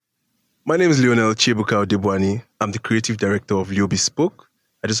My name is Leonel Chiebuka Udebuani. I'm the creative director of BESPOKE.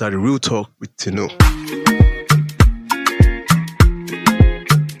 I just had a real talk with Tinu.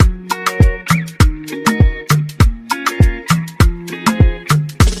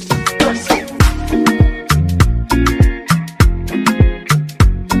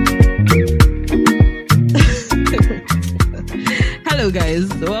 Hello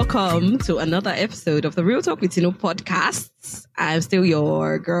guys, welcome to another episode of the Real Talk with Tinu podcast. I'm still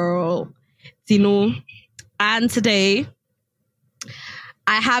your girl, Tinu. And today,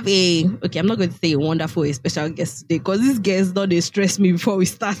 I have I'm not going to say a wonderful, a special guest today, because this guest don't they stress me before we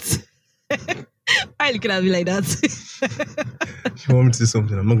start. Why are you looking at me like that? If you want me to say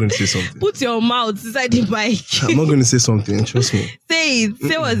something, I'm not going to say something. Put your mouth inside the mic. I'm not going to say something, trust me. Say it.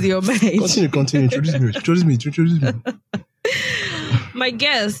 Say what's in your mind. Continue. Introduce me. My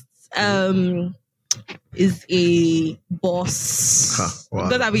guest is a boss. Wow.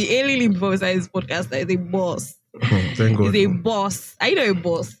 Because I've been ailing him before inside this podcast that he's a boss. Thank God. He's a boss. Are you not a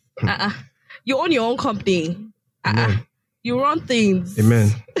boss? You own your own company. You run things.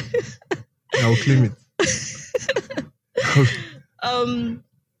 Amen. I will claim it.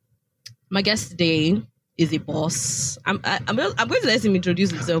 My guest today is a boss. I'm going to let him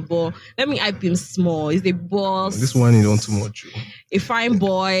introduce himself, but let me hype him small. He's a boss. This one is on too much. A fine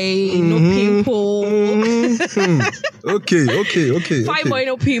boy, no pimple. Okay. Fine boy,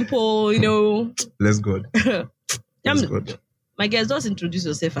 no pimple, Let's go. My guest, just introduce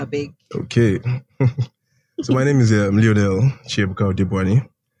yourself, I beg. Okay. So my name is Leonel Chiebuka Udebuani.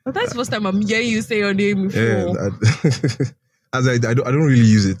 Well, that's the first time I'm hearing you say your name before. Yeah, I don't really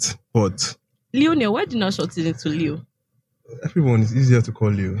use it, but Leonel, why did you not shorten it to Leo? Everyone is easier to call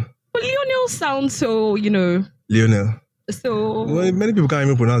Leo. But Leonel sounds so, Leonel. So many people can't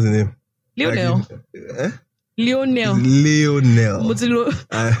even pronounce the name. Leonel. Leonel. Leonel.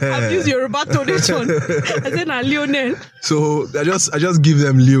 I've used your tonation. I said now Leonel. So I just give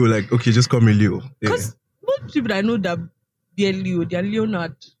them Leo, like, okay, just call me Leo. Because most people I know that they're Leo, they're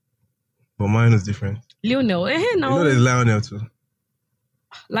Leonard. But mine is different. Leonel. Now. You know there's Lionel too.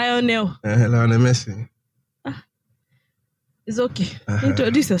 Lionel. Lionel Messi. It's okay.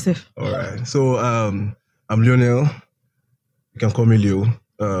 Introduce yourself. All right. So I'm Leonel. You can call me Leo.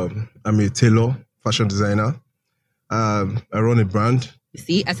 I'm a tailor, fashion designer. I run a brand. You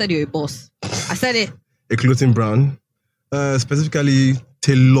see, I said you're a boss. I said it. A clothing brand. Specifically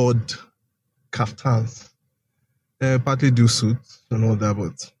tailored kaftans. Partly do suits and all that,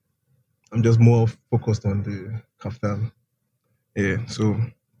 but I'm just more focused on the kaftan. Yeah, so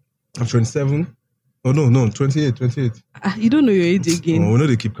I'm 27. Oh, no, 28. You don't know your age again. Oh, we know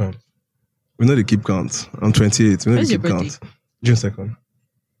they keep count. I'm 28. We know they keep count. June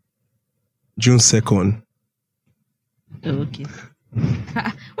 2nd. Oh, okay.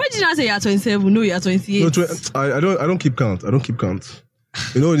 Why did you not say you're 27? No, you're 28. No, I don't keep count.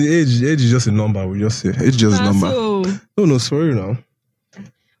 You know, the age is just a number. We just say age just a number. So... No, sorry now.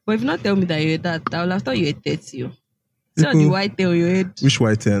 But if you not tell me that you're that, I will have thought you were 30. So the white tail you had. Which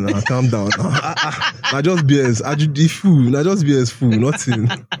white tail? Now calm down. I just BS. I just BS fool. Nothing.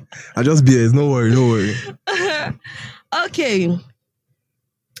 I just BS. No worry. Okay.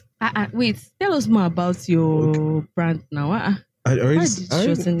 Wait. Tell us more about your brand now. I already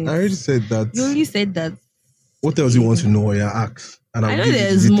said that. You only said that. What else you want to know? Yeah, ask. And I know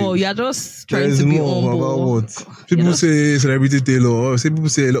there's more. You're just trying to be humble. About what? People say celebrity tailor. People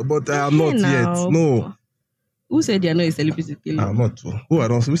say, but I'm not yet. No. Who said you're not a celebrity tailor? I'm not too.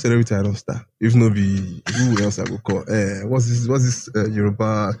 Who celebrity I don't start? If no be, who else I will call? What's this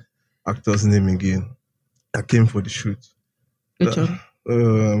Yoruba actor's name again? I came for the shoot. Which one?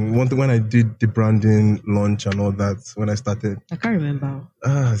 When I did the branding launch and all that, when I started. I can't remember.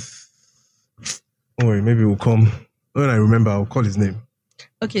 Don't worry, maybe we'll come. When I remember, I'll call his name.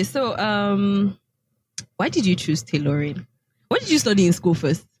 Okay, so why did you choose tailoring? What did you study in school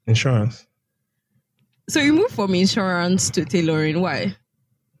first? Insurance. So you moved from insurance to tailoring. Why?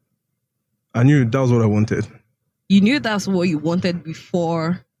 I knew that was what I wanted. You knew that's what you wanted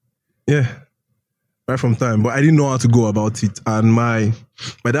before? Yeah. Right from time. But I didn't know how to go about it. And my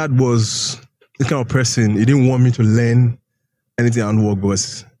dad was this kind of person. He didn't want me to learn anything and work, but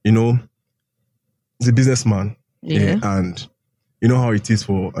he's a businessman. Yeah. And you know how it is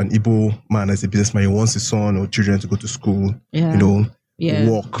for an Igbo man as a businessman. He wants his son or children to go to school. Yeah.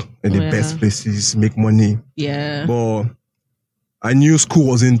 Work in the best places, make money. Yeah. But I knew school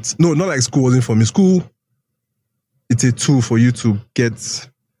wasn't, not like school wasn't for me. School, it's a tool for you to get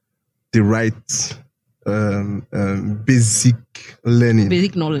the right basic learning.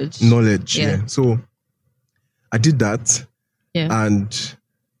 Basic knowledge. Yeah. So I did that. Yeah. And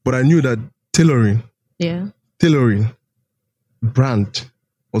But I knew that tailoring, brand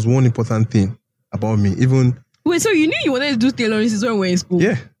was one important thing about me. Even wait, so you knew you wanted to do tailoring since when we were in school?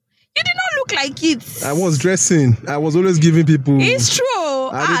 Yeah. You did not look like it. I was dressing. I was always giving people. It's true.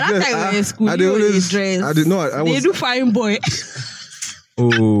 That time we were in school, I you always dress. I did not. I was. They do fine boy.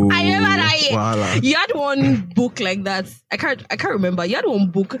 Oh, I remember that year. Voila. You had one book like that. I can't remember. You had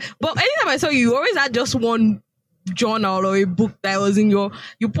one book, but anytime I saw you, you always had just one journal or a book that was in you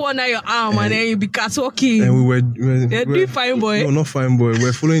put under your arm and then you be catwalking. And we were doing fine boy. No, not fine boy.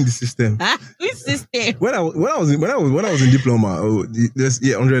 We're following the system. Which system? When I was in diploma,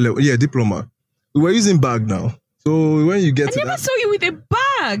 100 level, diploma. We were using bag now. So when you get I never saw you with a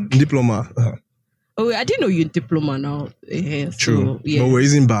bag. Diploma. Oh, I didn't know you in diploma now. Yeah, true. So, yeah. But we're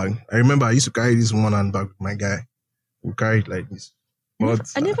using bag. I remember I used to carry this one hand bag with my guy. We carry it like this. But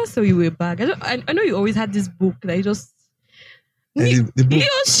I never saw you with a bag. I know you always had this book that you just. The book,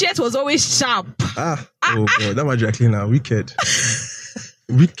 Leo's shirt was always sharp. Oh God, that was dry cleaner. Wicked.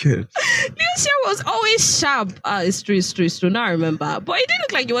 Wicked. Leo's shirt was always sharp. It's true. Now I remember. But it didn't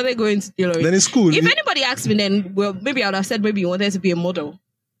look like you wanted to go into tailoring. Then in school. If anybody asked me then, well, maybe I would have said maybe you wanted to be a model.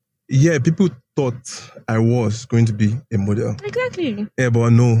 Yeah, people thought I was going to be a model. Exactly. Yeah, but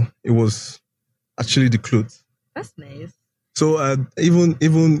no, it was actually the clothes. That's nice. So even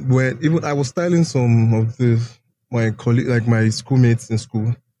when I was styling some of my colleagues, like my schoolmates in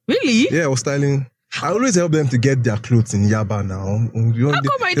school. Really? Yeah, I was styling. I always help them to get their clothes in Yaba now. How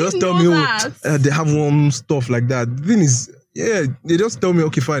come I didn't know that? They have one stuff like that. The thing is, they just tell me,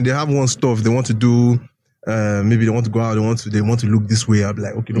 okay, fine, they have one stuff they want to do. Maybe they want to go out, they want to look this way. I'm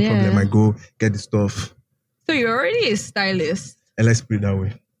like, okay, no problem. I go get the stuff. So you're already a stylist. And let's put it that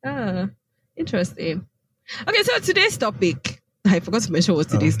way. Interesting. Okay, so today's topic, I forgot to mention what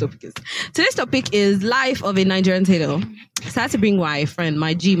today's topic is. Today's topic is life of a Nigerian tailor. So I had to bring my friend,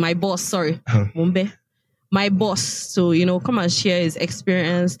 my boss, Mumbe. My boss, to come and share his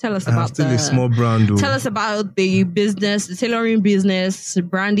experience. Tell us about a small brand. Though. Tell us about the business, the tailoring business,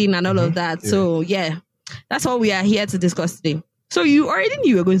 branding, and all of that. Yeah. So that's what we are here to discuss today. So you already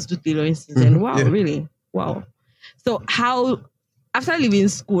knew you were going to do tailoring season. Wow, really? Wow. So how, after leaving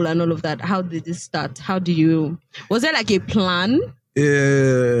school and all of that, how did it start? Was there like a plan?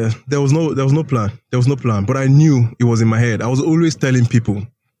 Yeah, there was no plan. There was no plan, but I knew it was in my head. I was always telling people.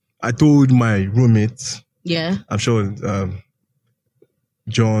 I told my roommates. Yeah. I'm sure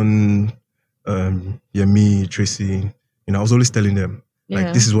John, Yemi, Tracy, I was always telling them,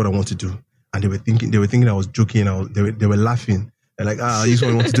 like, this is what I want to do. And they were thinking I was joking. They were laughing. They're like, you just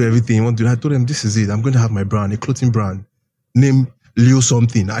want to do everything. I told them, this is it. I'm going to have my brand, a clothing brand, named Leo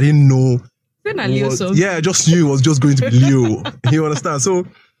something. I didn't know. Leo something. Yeah, I just knew it was just going to be Leo. You understand? So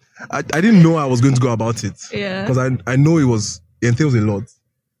I didn't know I was going to go about it. Yeah. Because I know it entails a lot.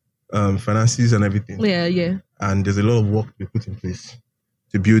 Finances and everything. Yeah. And there's a lot of work to be put in place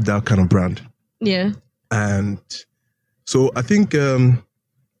to build that kind of brand. Yeah. And so I think I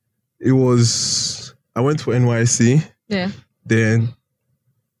went for NYC. Yeah. Then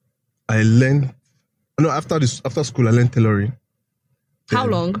I learned, after school, I learned tailoring. How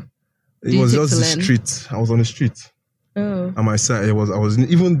long? It was just the street. I was on the street. Oh. On my side, I was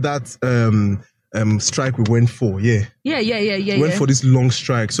even that strike we went for. Yeah. Yeah. Went for this long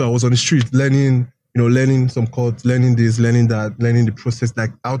strike. So I was on the street learning some cuts, learning this, learning that, learning the process,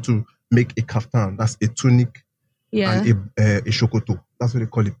 like how to make a kaftan. That's a tunic. Yeah. And a shokoto. That's what they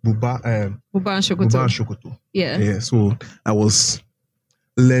call it. Buba and shokoto. Yeah. So I was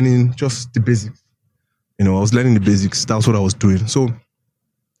learning just the basics. I was learning the basics. That's what I was doing. So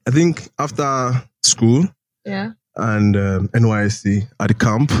I think after school and NYSC at the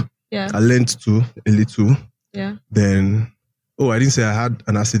camp, I learned a little. Yeah. Then, I didn't say I had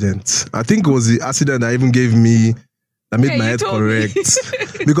an accident. I think it was the accident that even gave me, that made my head correct.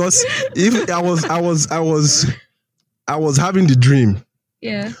 Because if I was having the dream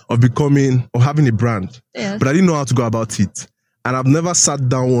of having a brand, but I didn't know how to go about it. And I've never sat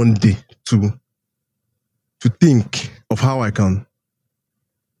down one day to think of how I can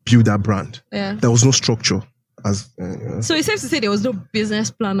build that brand. Yeah. There was no structure. So it's safe to say there was no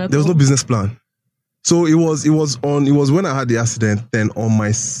business plan at all? There was no business plan. So it was when I had the accident, then on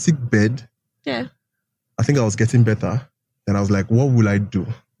my sick bed, I think I was getting better. And I was like, what will I do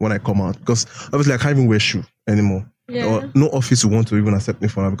when I come out? Because obviously I can't even wear shoe anymore. Yeah. No office will want to even accept me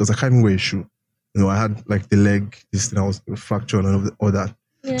for now because I can't even wear a shoe. I had like the leg, this thing, I was fractured and all that.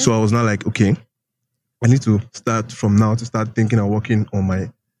 Yeah. So I was now like, okay, I need to start from now to start thinking and working on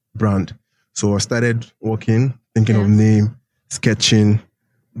my brand. So I started working, thinking of name, sketching,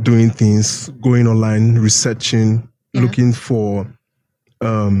 doing things, going online, researching, looking for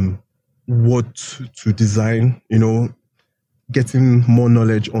what to design, getting more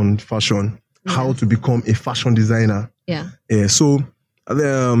knowledge on fashion, how to become a fashion designer. Yeah. So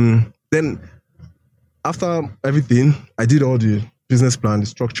then after everything, I did all the business plan, the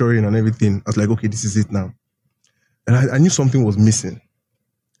structuring and everything. I was like, okay, this is it now. And I knew something was missing.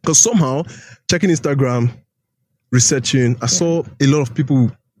 Because somehow, checking Instagram, researching, I saw a lot of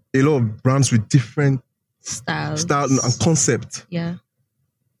people, a lot of brands with different style and concept. Yeah.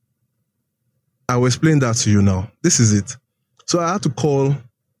 I will explain that to you now. This is it. So I had to call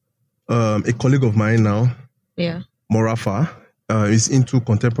a colleague of mine now. Yeah. Morafa. Is into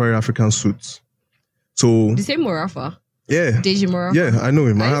contemporary African suits. So the same Morafa. Yeah. Deji Morafa. Yeah, I know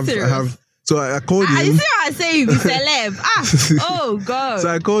him. I have. So I called him. You see what I say? You celeb. Oh God. So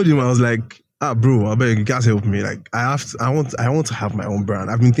I called him. I was like, bro, I beg you guys help me. Like, I want to have my own brand.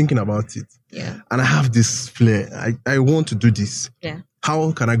 I've been thinking about it. Yeah. And I have this flair. I want to do this. Yeah.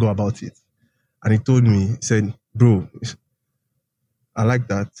 How can I go about it? And he told me, he said, bro, I like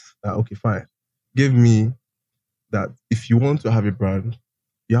that. Okay, fine. Give me that if you want to have a brand,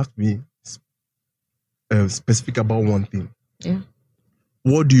 you have to be specific about one thing. Yeah.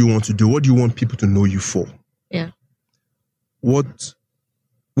 What do you want to do? What do you want people to know you for? Yeah.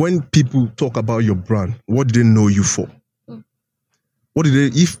 When people talk about your brand, what do they know you for? What do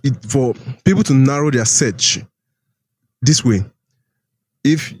they, for people to narrow their search this way,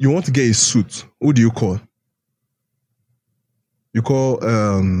 if you want to get a suit, who do you call? You call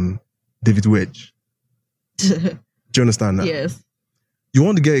David Wedge. Do you understand that? Yes. You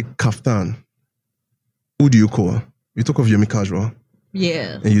want to get a kaftan, who do you call? You talk of Yemi Casual.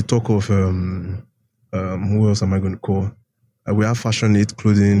 Yeah. And you talk of who else am I going to call? We have Fashionate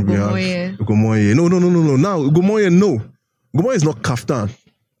clothing. We have Ugomoye. No. Now Ugomoye, no. Ugomoye is not kaftan.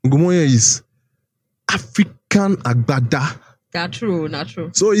 Ugomoye is African agbada. Not true.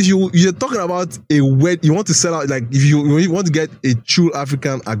 So if you're talking about a word, you want to sell out, like if you want to get a true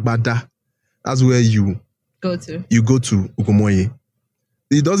African agbada, that's where you go to Ugomoye.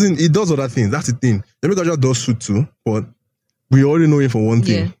 It does other things. That's the thing. Yemi Casual does suit too, but we already know him for one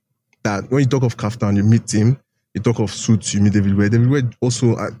thing. Yeah. That when you talk of kaftan, you meet him. You talk of suits, you meet David Wade. David Wade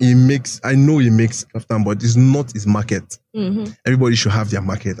also, I know he makes kaftan, but it's not his market. Mm-hmm. Everybody should have their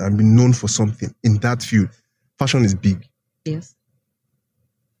market and be known for something in that field. Fashion is big. Yes.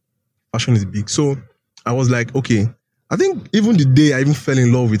 Fashion is big. So I was like, okay. I think even the day I even fell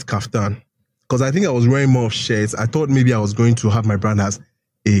in love with kaftan, because I think I was wearing more of shirts. I thought maybe I was going to have my brand as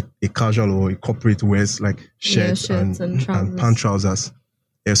a casual or a corporate wears, like shirts and pant trousers.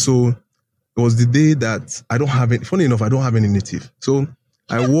 Yeah, so it was the day that I don't have any. Funny enough, I don't have any native. So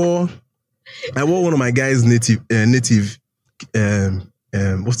I wore one of my guys' native.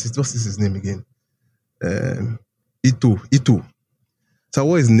 What's his name again? Ito. So I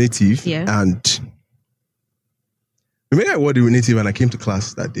wore his native, and remember I wore the native and I came to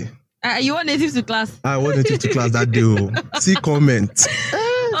class that day. You wore native to class? I wore native to class that day. See comment.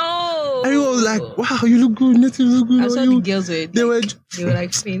 Everyone was like, wow, you look good, native look good. I saw the girls were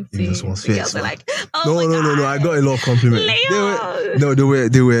like fainting. This was fair. The girls were like, oh no. I got a lot of compliments.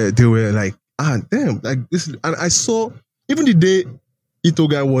 They were like, damn, like this. And I saw even the day Ito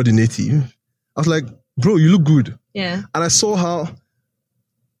guy wore the native, I was like, bro, you look good. Yeah. And I saw how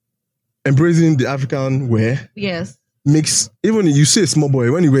embracing the African wear. Yes. Makes, even you see a small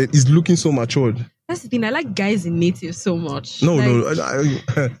boy, when he's looking so matured. That's the thing. I like guys in native so much. No.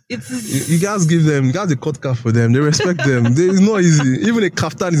 You guys give them, you guys a cut cap for them. They respect them. It's not easy. Even a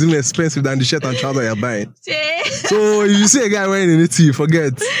kaftan is even expensive than the shirt and trouser you're buying. So if you see a guy wearing a native,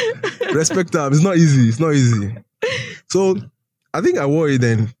 forget. Respect them. It's not easy. So I think I wore it,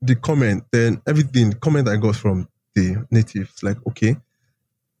 then the comment, then everything, the comment I got from the natives, like, okay.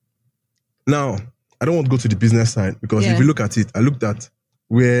 Now, I don't want to go to the business side because if you look at it, I looked at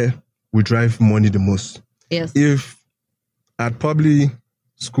where we drive money the most. Yes. If I'd probably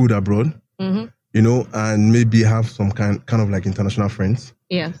schooled abroad, and maybe have some kind of like international friends,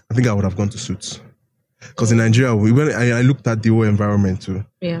 I think I would have gone to suits. Because in Nigeria, I looked at the whole environment too.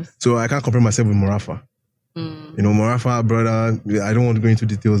 Yes. So I can't compare myself with Morafa. Morafa, brother, I don't want to go into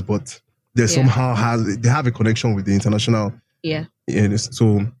details, but they somehow have a connection with the international. Yeah.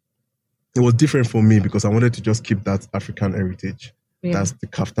 So it was different for me because I wanted to just keep that African heritage. Yeah. That's the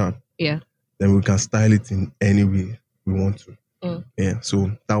kaftan. Yeah. Then we can style it in any way we want to. Yeah.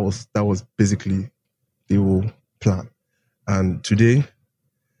 So that was basically the whole plan. And today,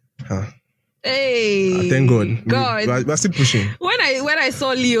 Hey, Thank God. God. We're still pushing. When I saw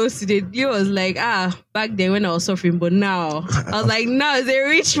Leo today, Leo was like, back then when I was suffering, but now I was like, now he's a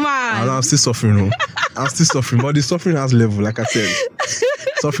rich man. I'm still suffering. No? I'm still suffering, but the suffering has level, like I said.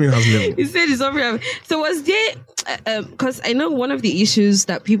 Suffering has level. He said it's suffering. So was there? Because I know one of the issues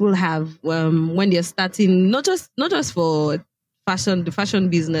that people have when they're starting, not just for the fashion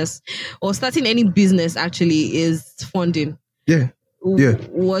business, or starting any business actually, is funding. Yeah. Yeah.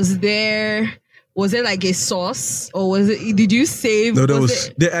 Was there like a source, or did you save? No,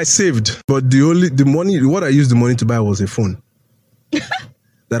 I saved, but the money, what I used the money to buy was a phone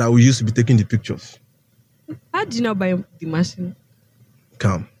that I would use to be taking the pictures. How did you not buy the machine?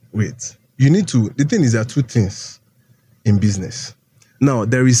 Come, wait. The thing is, there are two things in business. Now,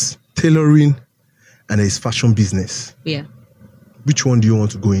 there is tailoring and there is fashion business. Yeah. Which one do you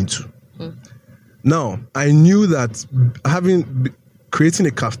want to go into? Now, I knew that creating a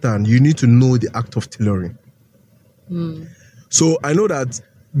kaftan, you need to know the act of tailoring. So I know that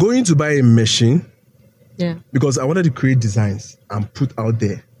going to buy a machine, because I wanted to create designs and put out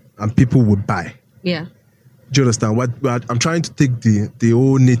there and people would buy. Yeah. Do you understand? I'm trying to take the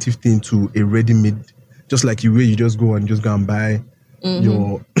whole native thing to a ready-made, just like you just go and buy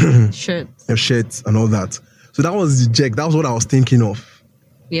your shirts and all that. So that was the check. That was what I was thinking of.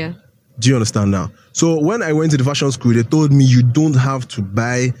 Yeah. Do you understand now? So when I went to the fashion school, they told me you don't have to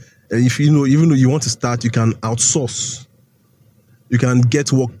buy. If even though you want to start, you can outsource. You can get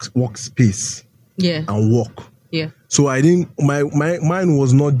workspace. Yeah. And work. Yeah. So I didn't. Mine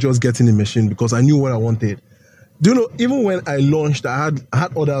was not just getting a machine because I knew what I wanted. Do you know? Even when I launched, I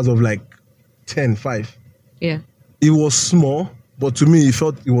had orders of like 5. Yeah. It was small, but to me, it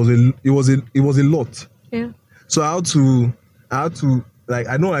felt it was a lot. Yeah. So I had to like,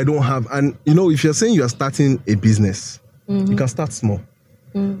 I know I don't have, and if you're saying you are starting a business, you can start small.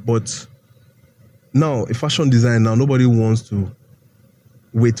 But now a fashion design, now nobody wants to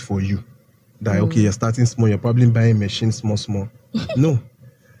wait for you. That okay, you're starting small, you're probably buying machines small. No.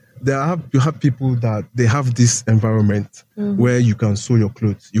 You have people that they have this environment where you can sew your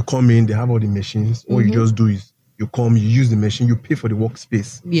clothes. You come in, they have all the machines. All you just do is you come, you use the machine, you pay for the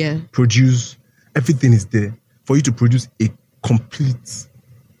workspace. Yeah. Produce, everything is there for you to produce a complete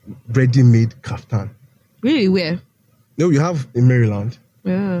ready-made kaftan. Really? Where? No, we have in Maryland.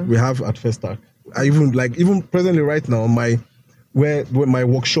 Yeah. We have at Festac. I even presently right now, my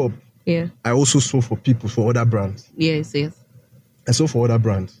workshop. Yeah. I also sew for people for other brands. Yes. I sew for other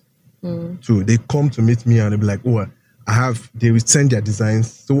brands. So they come to meet me and they'll be like, oh, they will send their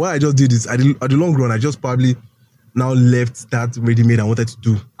designs. So what I just did is, at the long run, I just probably now left that ready-made I wanted to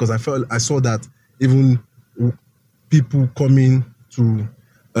do, because I saw that even people coming to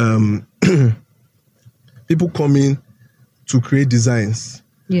create designs.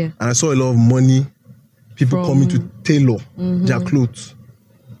 Yeah. And I saw a lot of money, people coming to tailor their clothes.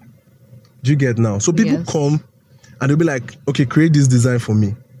 Do you get now? So people come and they'll be like, okay, create this design for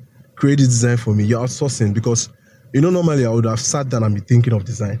me. You're outsourcing, because normally I would have sat down and be thinking of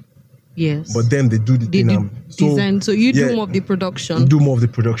design. Yes. But then they do the design. So you do more of the production. Do more of the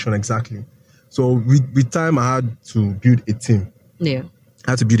production, exactly. So with time, I had to build a team. Yeah.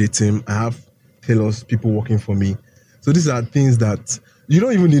 I had to build a team. I have tailors, people working for me. So these are things that you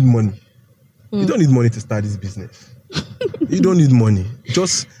don't even need money. You don't need money to start this business. You don't need money.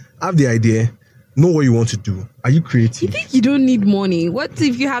 Just have the idea. Know what you want to do. Are you creative? You think you don't need money? What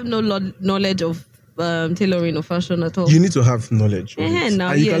if you have no knowledge of tailoring or fashion at all? You need to have knowledge. Now,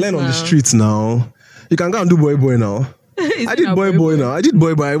 and you can learn on the streets now. You can go and do boy now. I did boy now. I did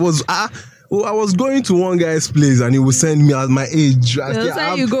boy. I was going to one guy's place and he would send me at my age.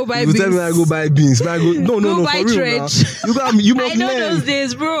 You go buy beans. Tell me I go buy beans. No, buy for real now. You must I know learn. those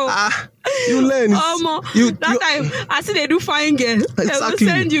days, bro. You learn. That time, I see they do fine girl. Exactly. They will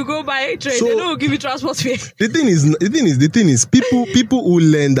send you go buy trade. So, they don't give you transport fare. The thing is, people who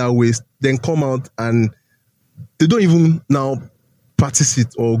learn that way then come out and they don't even now practice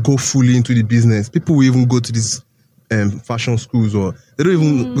it or go fully into the business. People will even go to these fashion schools, or they don't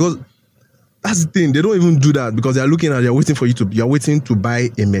even, because that's the thing, they don't even do that because you're waiting to buy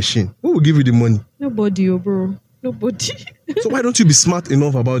a machine. Who will give you the money? Nobody, bro. Nobody. So why don't you be smart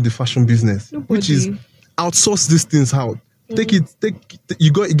enough about the fashion business? Nobody. Which is outsource these things out.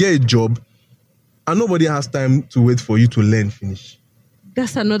 You get a job and nobody has time to wait for you to learn finish.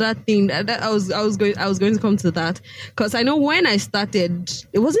 That's another thing that I was going to come to that, because I know when I started,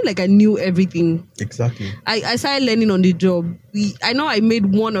 it wasn't like I knew everything. Exactly. I started learning on the job. I know I made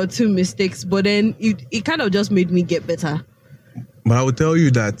 1 or 2 mistakes, but then it kind of just made me get better. But I will tell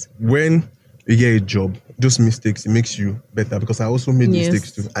you that when you get a job, those mistakes, it makes you better, because I also made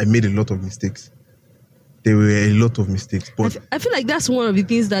mistakes too. I made a lot of mistakes. There were a lot of mistakes, but I feel like that's one of the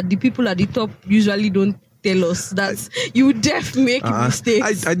things that the people at the top usually don't tell us, that you def make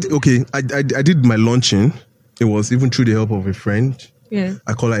mistakes. I did my launching. It was even through the help of a friend. Yeah.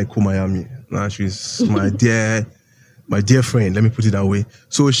 I call her Eko Miami. Now she's my dear friend. Let me put it that way.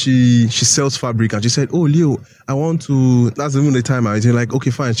 So she sells fabric, and she said, "Oh, Leo, I want to." That's even the time I was like,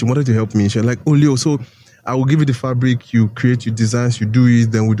 "Okay, fine." She wanted to help me. She was like, "Oh, Leo, so I will give you the fabric. You create your designs. You do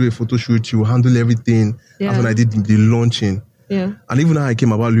it. Then we do a photo shoot. You handle everything." Yeah. That's when I did the launching. Yeah. And even how I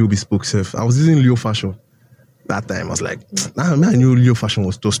came about Leo Bespoke self, I was using Leo Fashion. That time I was like, I knew Leo Fashion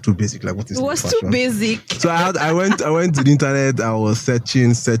was just too basic. Like, what is Leo Fashion? It was too basic. So I went to the internet. I was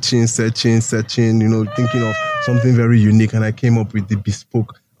searching, thinking of something very unique, and I came up with the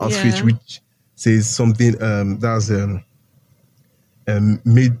bespoke outfit, which says something that's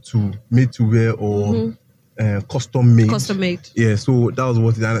made to wear or custom made. Custom made. Yeah. So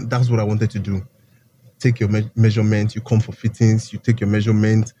that's what I wanted to do. Take your measurement. You come for fittings. You take your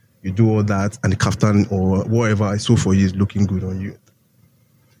measurement. You do all that, and the kaftan or whatever I sew for you is looking good on you.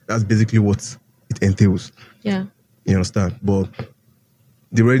 That's basically what it entails. Yeah. You understand? But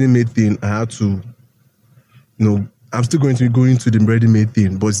the ready-made thing, I had to, I'm still going to go into the ready-made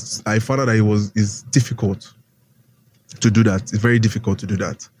thing, but I found out that it's difficult to do that. It's very difficult to do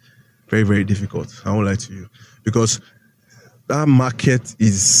that. Very, very difficult. I won't lie to you. Because that market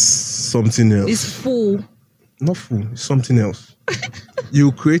is something else. It's full. Not full. It's something else.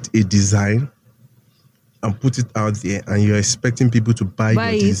 You create a design and put it out there, and you're expecting people to buy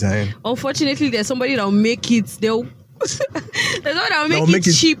your design. Unfortunately, there's somebody that'll make it. There's somebody that'll make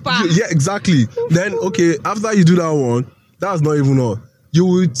it cheaper. Yeah, exactly. Then, okay, after you do that one, that's not even all. You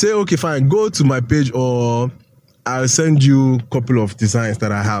will say, okay, fine, go to my page, or I'll send you a couple of designs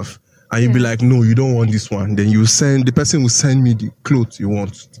that I have. And you'll be like, no, you don't want this one. Then the person will send me the clothes you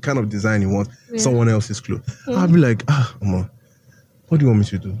want, the kind of design you want, someone else's clothes. I'll be like, come on, what do you want me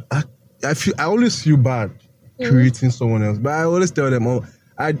to do? I always feel bad creating someone else, but I always tell them, oh,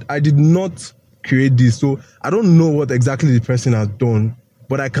 I did not create this, so I don't know what exactly the person has done,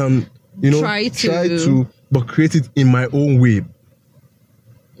 but I can, try to, but create it in my own way.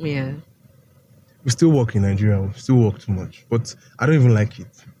 Yeah. We still work in Nigeria. We still work too much, but I don't even like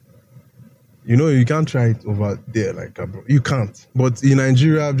it. You can't try it over there like abroad. You can't. But in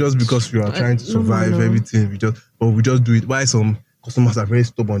Nigeria, just because we are trying to survive everything, we just do it. Why some customers are very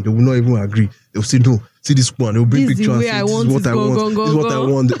stubborn? They will not even agree. They'll say, no, see this one. They'll bring pictures and say, this is what I want. This is what I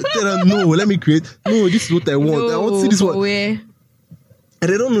want. Tell them, no, let me create. No, this is what I want. I want to see this one.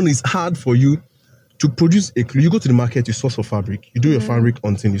 And they don't know it's hard for you to produce a cloth. You go to the market, you source for fabric. You do your fabric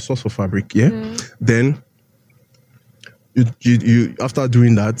hunting, you source for fabric, Then, you after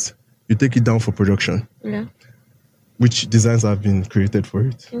doing that, you take it down for production. Yeah. Which designs have been created for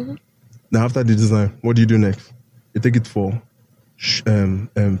it. Mm-hmm. Now, after the design, what do you do next? You take it for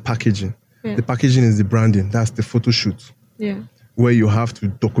packaging. Yeah. The packaging is the branding. That's the photo shoot. Yeah. Where you have to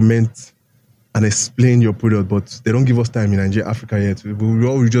document and explain your product, but they don't give us time in Nigeria, Africa yet.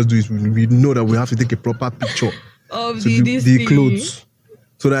 All we just do is we know that we have to take a proper picture of the clothes,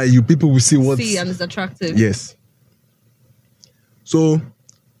 so that people will see and it's attractive. Yes. So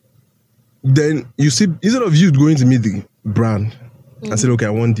then you see, instead of you going to meet the brand and say, okay,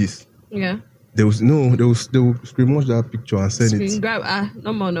 I want this. Yeah. They will screenshot that picture and send it. Grab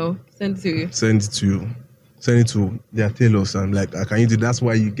no. Send it to you. Send it to their tailors, and like, can you do? That's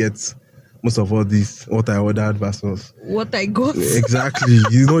why you get most of all these what I ordered versus what I got. Exactly.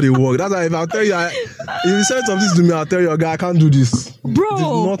 They work. That's why if I'll tell you, if you send something to me, I'll tell you, guy, I can't do this. Bro, this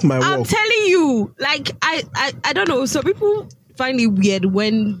is not my work. I'm telling you, like, I don't know. So people find it weird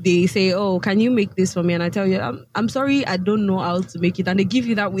when they say, oh, can you make this for me? And I tell you, I'm sorry, I don't know how to make it. And they give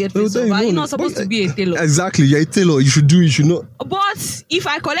you that weird face. But you're not supposed to be a tailor. Exactly. You're a tailor. You should do it. You should know. But if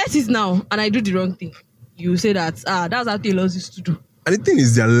I collect it now and I do the wrong thing, you say that, that's how tailors used to do. And the thing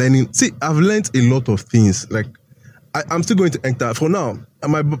is, they're learning. See, I've learned a lot of things. Like, I'm still going to enter. For now,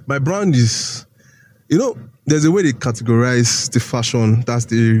 my brand is, there's a way they categorize the fashion. That's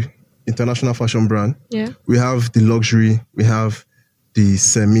the international fashion brand. Yeah. We have the luxury. We have the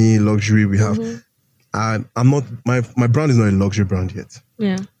semi-luxury. We have, and my brand is not a luxury brand yet.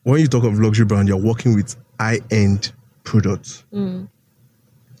 Yeah. When you talk of luxury brand, you're working with high-end products.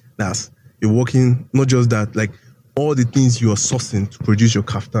 You're working, not just that, like, all the things you are sourcing to produce your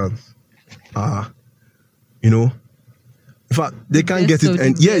kaftans are, in fact, they can't get it.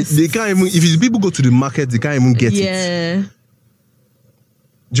 And they can't even, if people go to the market, they can't even get it. Yeah.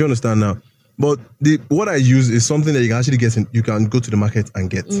 Do you understand now? But what I use is something that you can actually get, you can go to the market and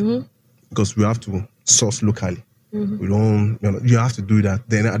get. because we have to source locally. We don't, you have to do that.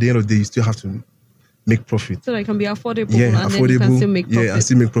 Then at the end of the day, you still have to make profit. So that it can be affordable. Yeah, and affordable. Then you can still make profit. Yeah, and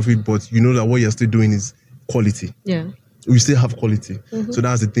still make profit. But you know that what you're still doing is quality. Yeah. We still have quality. So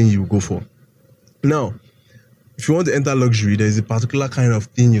that's the thing you go for. Now, if you want to enter luxury, there's a particular kind of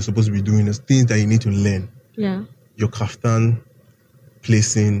thing you're supposed to be doing. There's things that you need to learn. Yeah. Your kaftan,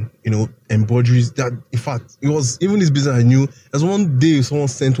 placing, embroideries. That, in fact, it was even this business I knew. There's one day someone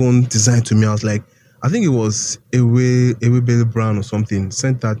sent one design to me. I was like, I think it was Ewe Belly Brown or something.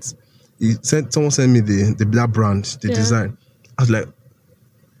 Someone sent me the black brand, the design. I was like,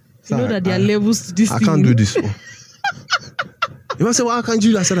 you know that there are levels to this. I can't do this. You might say, well, I can't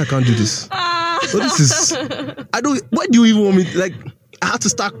do that. I said I can't do this. So this is, why do you even want me, like, I had to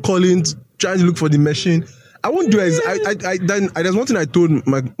start calling, trying to look for the machine. I won't do it. Then there's one thing I told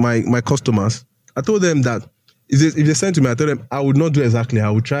my customers. I told them that if they send to me, I told them I would not do exactly. I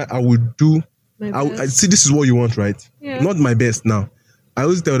would do, I see this is what you want, right? Yeah. Not my best now. I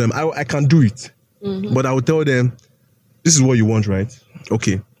always tell them, I can do it. But I would tell them, this is what you want, right?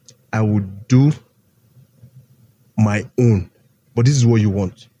 Okay. I would do my own. But this is what you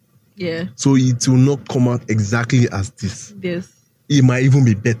want. Yeah. So it will not come out exactly as this. Yes. It might even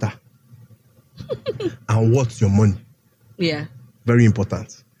be better. And what's your money? Yeah. Very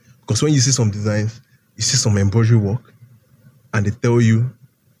important. Because when you see some designs, you see some embroidery work, and they tell you,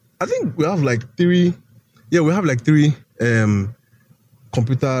 I think we have like three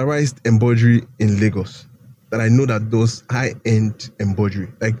computerized embroidery in Lagos that I know that those high-end embroidery,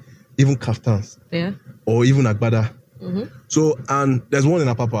 like even kaftans, or even agbada. So, and there's one in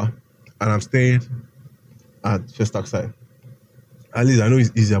Apapa, and I'm staying at First side. At least I know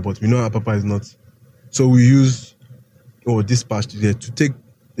it's easier, but we know Apapa is not. So we use dispatch there to take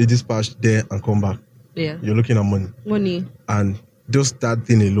the dispatch there and come back. Yeah. You're looking at money. Money. And just that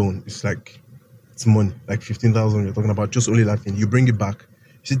thing alone, it's money. Like 15,000 you're talking about, just only that thing. You bring it back.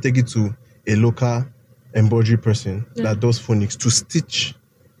 You should take it to a local embroidery person that does phonics to stitch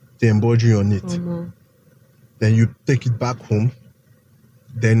the embroidery on it. Then you take it back home,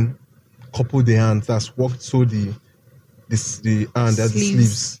 then couple the hands, that's worked so the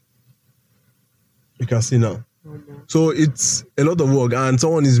sleeves. You can see now. So it's a lot of work, and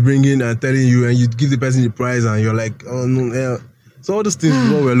someone is bringing and telling you, and you give the person the price, and you're like, oh no, yeah. So all those things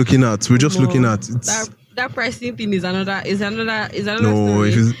is what we're looking at. We're just looking at it. That pricing thing is another no,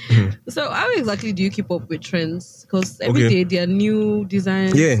 story. So how exactly do you keep up with trends? Because every day there are new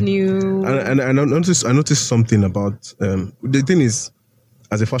designs, new. And I noticed something about the thing is,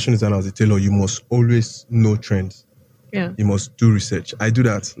 as a fashion designer, as a tailor, you must always know trends. Yeah. You must do research. I do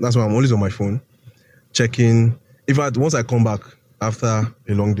that. That's why I'm always on my phone, checking. In fact, once I come back after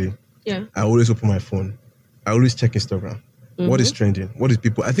a long day, I always open my phone. I always check Instagram. What is trending? What is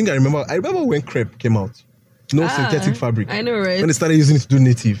people? I remember when crepe came out. No synthetic fabric. I know, right? When they started using it to do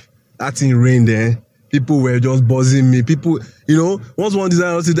native, that thing rained there. People were just buzzing me. People, once one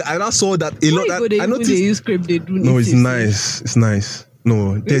designer said, I saw that a lot. I noticed they use crepe. They do. No, it's nice. It's nice.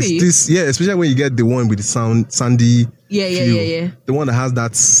 No, there's really? this. Yeah, especially when you get the one with the sandy. Yeah. The one that has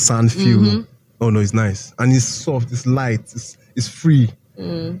that sand feel. Oh no, it's nice and it's soft. It's light. It's free.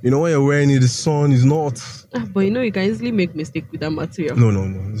 When you're wearing it, the sun is not. But you can easily make mistake with that material.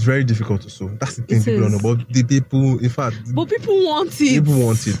 No. It's very difficult to sew. That's the thing people don't know. But the people, in fact. But people want it. People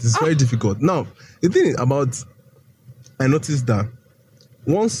want it. It's very difficult. Now, the thing about, I noticed that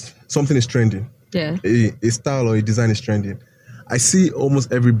once something is trending, a style or a design is trending, I see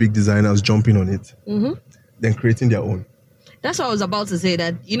almost every big designer is jumping on it, then creating their own. That's what I was about to say,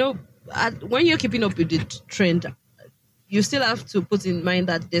 that, when you're keeping up with the trend, you still have to put in mind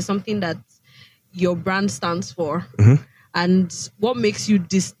that there's something that your brand stands for. And what makes you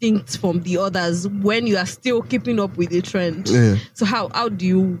distinct from the others when you are still keeping up with the trend. So how do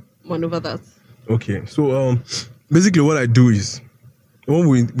you maneuver that? Okay, so basically what I do is, when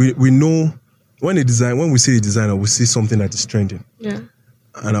we know, when we see a designer, we see something that is trending.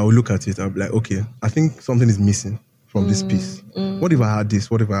 And I will look at it, I'll be like, okay, I think something is missing from this piece. What if I had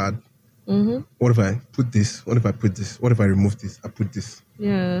this? What if I had what if I put this? What if I put this? What if I remove this? I put this.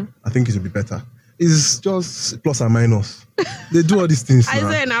 I think it will be better. It's just plus and minus. They do all these things. I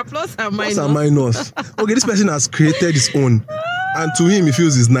say now plus and minus. Plus and minus. Okay, this person has created his own. And to him, he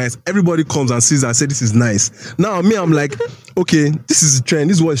feels it's nice. Everybody comes and sees and says, this is nice. Now, me, I'm like, okay, this is a trend.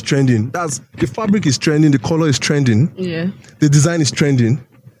 This is what is trending. The fabric is trending. The color is trending. The design is trending.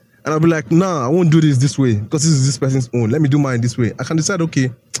 And I'll be like, nah, I won't do this way because this is this person's own. Let me do mine this way. I can decide, okay,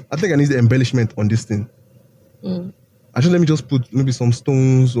 I think I need the embellishment on this thing. Actually, let me just put maybe some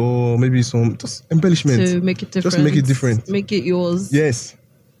stones or maybe some just embellishment. To make it different. Just make it different. Make it yours. Yes.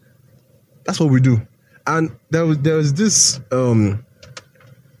 That's what we do. And there was this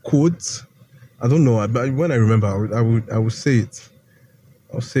quote. I don't know, but when I remember, I would say it.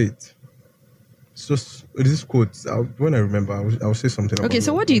 I'll say it. It's just this quote. When I remember, I'll say something. Okay, about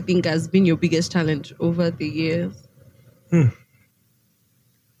so what do you think has been your biggest challenge over the years?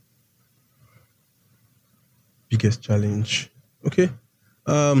 Biggest challenge. Okay.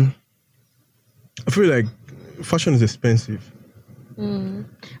 I feel like fashion is expensive.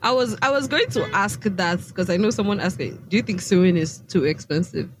 I was going to ask that because I know someone asked me, do you think sewing is too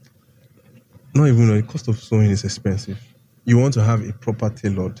expensive? Not even the cost of sewing is expensive. You want to have a proper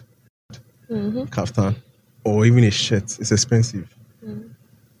tailored kaftan or even a shirt, it's expensive.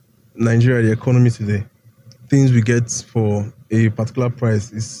 Nigeria, the economy today, things we get for a particular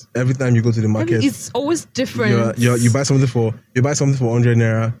price is every time you go to the market. It's always different. You buy something for 100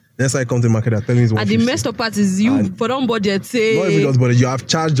 naira. Next time I come to the market, they're telling you it's 150. And the messed up part is you for don't budget say. Not even just budget, you have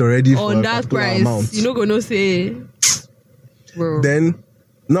charged already on for that price. Amount. You're not gonna say. Bro. Then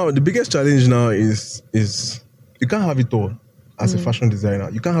now the biggest challenge now is you can't have it all as a fashion designer.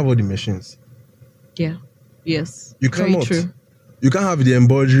 You can't have all the machines. Yeah. Yes. You cannot. Very true. You can't have the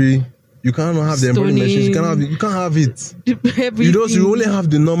embroidery. You can't have the embroidery machines. You can't have it. You only have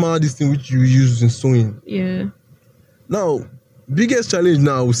the normal this thing which you use in sewing. Yeah. Now, biggest challenge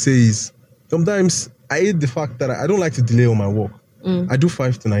now I would say is sometimes I hate the fact that I don't like to delay on my work. I do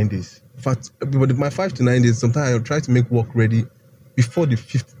 5 to 9 days. In fact, but my 5 to 9 days, sometimes I try to make work ready before the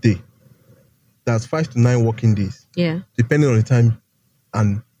 5th day. That's 5 to 9 working days. Yeah. Depending on the time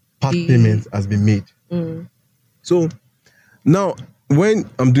and part payment has been made. So now when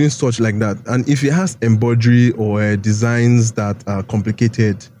I'm doing such like that, and if it has embroidery or designs that are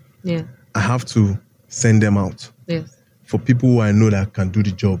complicated, I have to send them out. Yes. For people who I know that can do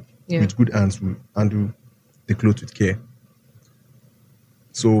the job with good hands, will handle the clothes with care.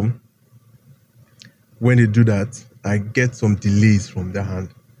 So when they do that, I get some delays from their hand.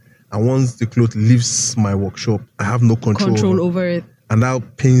 And once the cloth leaves my workshop, I have no control over it. And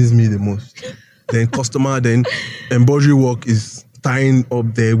that pains me the most. Then embroidery work is tying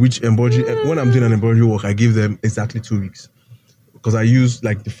up there, which embroidery, when I'm doing an embroidery work, I give them exactly 2 weeks. Because I use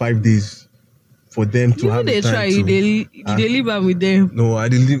like the 5 days for them to have the time to... They leave them with them. No, I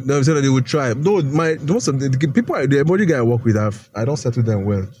didn't leave. No, I said that they would try. No, most of the people, the embroidery guy I work with, I don't settle them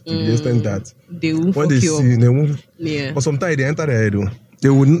well to the extent that they won't when they see, they won't. Yeah. But sometimes they enter their head. They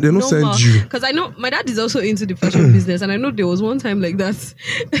don't send you. Because I know my dad is also into the fashion business, and I know there was one time like that.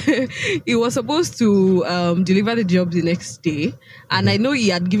 He was supposed to deliver the job the next day, and I know he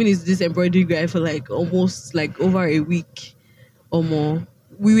had given this embroidery guy for like almost like over a week or more.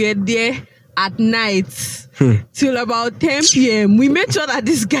 We were there at night till about 10 p.m. We made sure that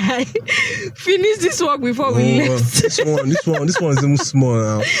this guy finished this work before we left. This one is even small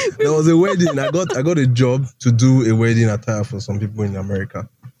now. There was a wedding. I got a job to do a wedding attire for some people in America.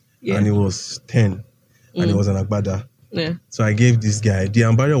 Yeah. And it was 10. And it was an agbada. Yeah. So I gave this guy, the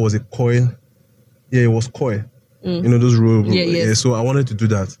agbada was a coil. Yeah, it was coil. You know, those roll. Yeah, so I wanted to do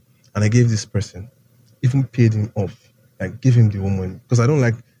that. And I gave this person, even paid him off. Like, give him the whole money. Because I don't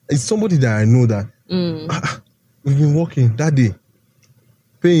like, it's somebody that I know that we've been working that day.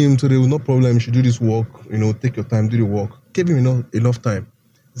 Pay him today, no problem. You should do this work. You know, take your time, do the work. Give him enough time.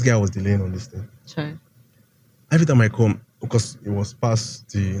 This guy was delaying on this thing. Sure. Every time I come, because it was past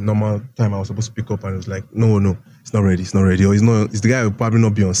the normal time I was supposed to pick up, and it was like, no, it's not ready. Or it's the guy who will probably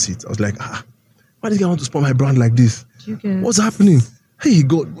not be on seat. I was like, why does this guy want to spoil my brand like this? What's happening? Hey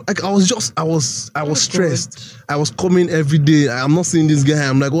God, like I was stressed. I was coming every day. I'm not seeing this guy.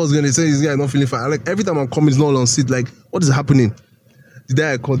 I'm like, what's going to say? This guy is not feeling fine. Like every time I'm coming, he's not on seat. Like, what is happening? The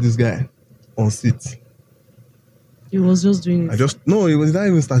day I called this guy on seat. He was just doing it. He was not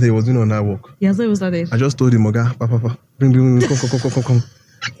even started. He was doing on that work. He hasn't even started. I just told him, Oga, papa, bring, come.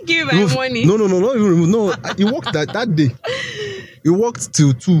 Give him my money. No, not even. No, he worked that day. He worked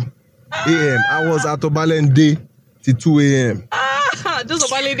till 2 a.m. I was at Obalen day till 2 a.m.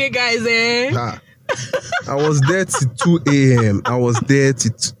 Just Obalen day, guys, eh? I was there till 2 a.m. I was there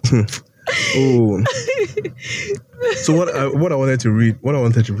till... Oh. So what I wanted to read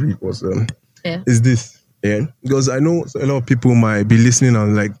was is this. Yeah, because I know a lot of people might be listening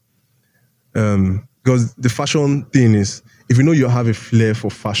and like, because the fashion thing is, if you know you have a flair for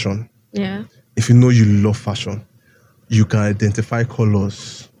fashion, if you know you love fashion, you can identify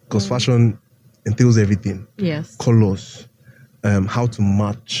colors, because fashion entails everything. Yes. Colors, how to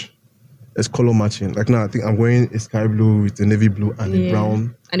match. There's color matching. Like now, I think I'm wearing a sky blue with a navy blue and a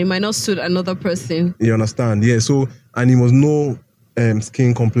brown. And it might not suit another person. You understand? Yeah. So, and it must know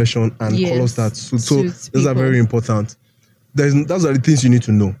skin complexion and colors that suit. So those are very important. Those are the things you need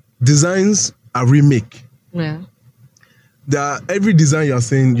to know. designs are remake. Yeah. Every design you're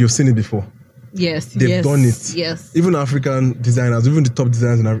saying, you've seen it before. Yes. They've done it. Yes. Even African designers, even the top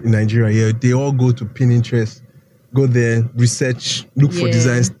designers in Nigeria, they all go to Pinterest, go there, research, look for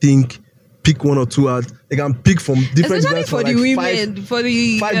designs, think, pick one or two out. They can pick from different especially designs for the women, for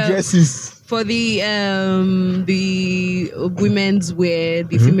the 5 dresses. For the women's wear,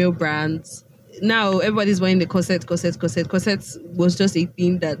 the female brands. Now everybody's wearing the corset. Corsets was just a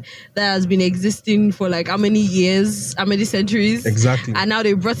thing that has been existing for like how many years, how many centuries? Exactly. And now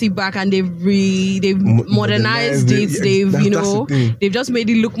they brought it back and they've modernized it. They've just made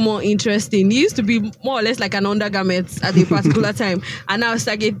it look more interesting. It used to be more or less like an undergarment at a particular time, and now it's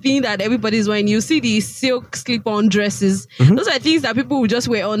like a thing that everybody's wearing. You see the silk slip-on dresses. Those are things that people would just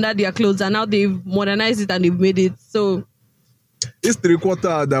wear under their clothes, and now they've modernized it and they've made it so. This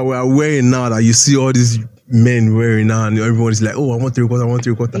 3/4 that we are wearing now, that you see all these men wearing now, and everybody's like, "Oh, I want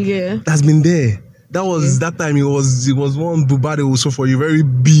 3/4. Yeah, that's been there. That was that time. It was one buba they also for you, very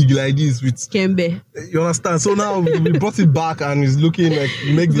big like this with Kembe. You understand? So now we brought it back and it's looking like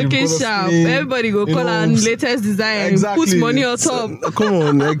looking sharp. Slim, everybody go call and latest design. Exactly. Put money on top. So, come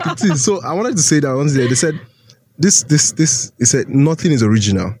on, like it is. So I wanted to say that once they said this. They said nothing is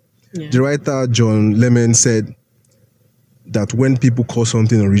original. Yeah. The writer John Lemon said that when people call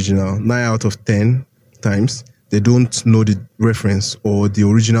something original, 9 out of 10 times, they don't know the reference or the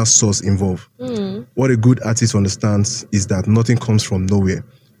original source involved. What a good artist understands is that nothing comes from nowhere.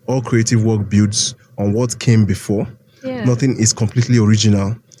 All creative work builds on what came before. Yeah. Nothing is completely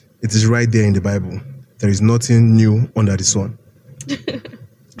original. It is right there in the Bible. There is nothing new under the sun.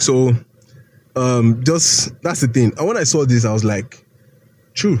 So, that's the thing. And when I saw this, I was like,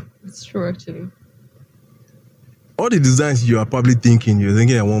 true. It's true, actually. All the designs you're thinking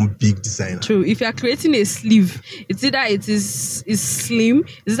I want big design. True. If you're creating a sleeve, it's either it is slim,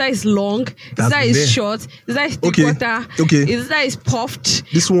 it's either it's long, it's either it's short, it's either it's 3/4, it's either it's puffed.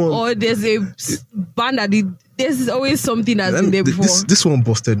 This one, or there's a band that there's always something that's been there before. This one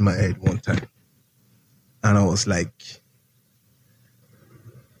busted my head one time, and I was like,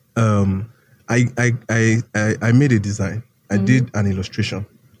 I made a design. I did an illustration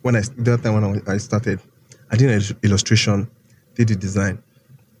when I started. I did an illustration, did the design.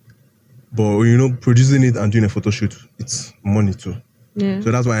 But, producing it and doing a photo shoot, it's money too. Yeah.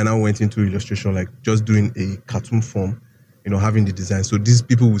 So that's why I now went into illustration, like just doing a cartoon form, having the design. So these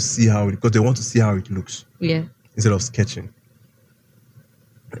people will see because they want to see how it looks. Yeah. Instead of sketching.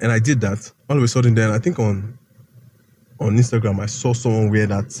 And I did that. All of a sudden then, I think on Instagram, I saw someone wear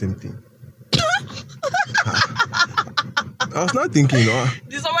that same thing. I was not thinking,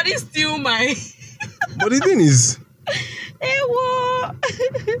 did somebody steal my... But the thing is,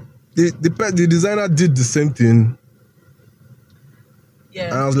 the designer did the same thing.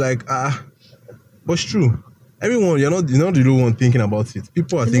 Yeah. And I was like, but it's true. Everyone, you're not the only one thinking about it.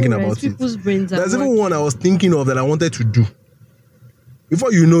 People are thinking about it. People's brains are There's even one I was thinking of that I wanted to do.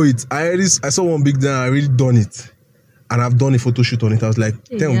 Before you know it, I saw one big design, I already done it. And I've done a photo shoot on it. I was like,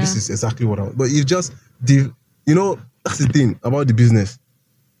 damn, this is exactly what I want. But it's just, that's the thing about the business.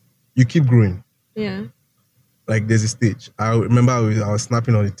 You keep growing. Yeah. Like there's a stage. I remember I was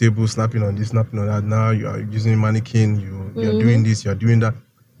snapping on the table, snapping on this, snapping on that. Now you are using mannequin, you're doing this, you're doing that.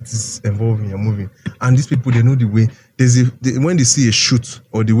 It's evolving, you're moving. And these people, they know the way. When they see a shoot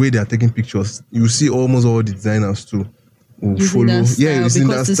or the way they are taking pictures, you see almost all the designers too will follow. Using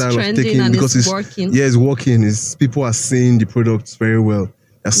that style of taking because it's working. Yeah, it's working. People are seeing the products very well.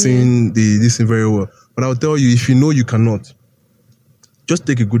 They're seeing this thing very well. But I'll tell you, if you know you cannot, just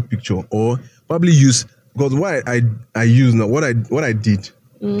take a good picture or probably use, because what I use now, what I did,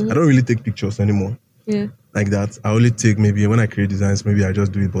 I don't really take pictures anymore. Yeah. Like that. I only take maybe when I create designs, maybe I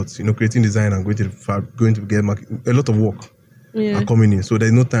just do it. But creating design and going to get a lot of work are coming in. So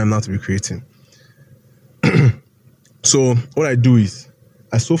there's no time now to be creating. So what I do is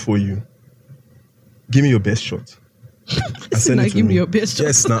I sew for you. Give me your best shot. Give me your best shot.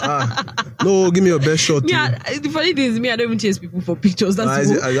 Yes, now. No, give me your best shot. The funny thing is, I don't even chase people for pictures. That's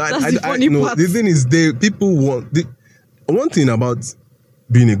the funny part. The thing is, people want. One thing about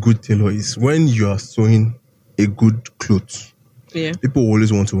being a good tailor is when you are sewing a good cloth. Yeah. People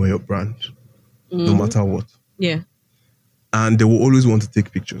always want to wear your brand, no matter what. Yeah. And they will always want to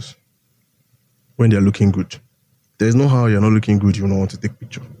take pictures when they're looking good. There's no how you're not looking good, you don't want to take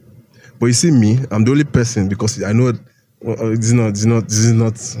picture. But you see me, I'm the only person because I know this is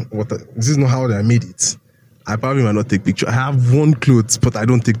not how I made it. I probably might not take pictures. I have one clothes, but I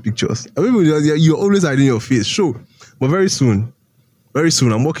don't take pictures. You're always hiding your face, sure. But very soon, very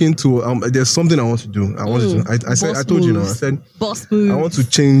soon I'm working to. There's something I want to do. I want to. I said. I told you. I said. Boss moves. I want to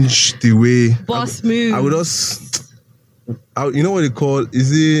change the way. Boss moves. I would just. You know what they call?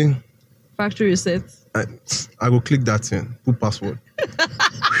 Is it factory reset? I go click that thing. Put password.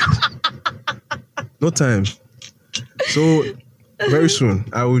 No time. So very soon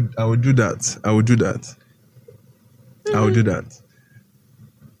I would do that. I would do that.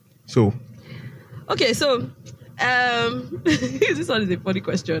 So okay, so this one is a funny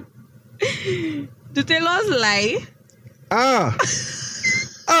question. Do tailors lie?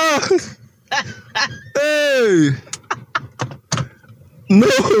 Hey. No.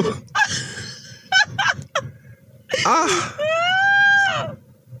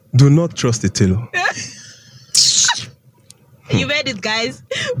 Do not trust a tailor. You read it, guys.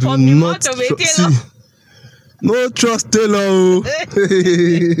 Do From the not mouth of a tailor. No trust tailor.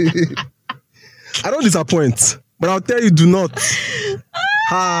 I don't disappoint, but I'll tell you, do not.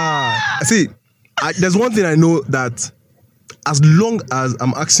 See, there's one thing I know, that as long as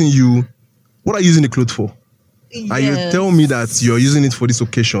I'm asking you, what are you using the clothes for? Yes. And you tell me that you're using it for this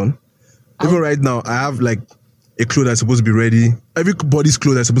occasion. Even right now, I have like a clothes that's supposed to be ready. Everybody's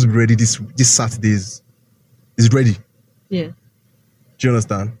clothes that's supposed to be ready this Saturday is ready. Yeah. Do you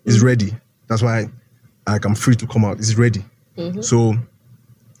understand? It's ready. That's why I'm free to come out. It's ready. Mm-hmm. So,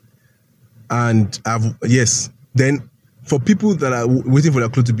 and then for people that are waiting for their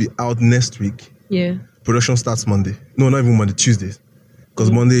clothes to be out next week, yeah, production starts Monday. No, not even Monday, Tuesdays. Because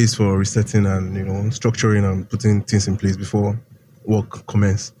Monday is for resetting and, structuring and putting things in place before work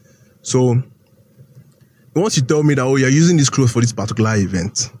commence. So once you tell me that, you're using this clothes for this particular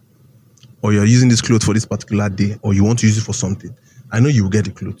event, or you're using this clothes for this particular day, or you want to use it for something, I know you will get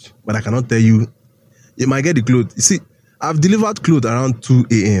the clothes, but I cannot tell you you might get the clothes. You see, I've delivered clothes around 2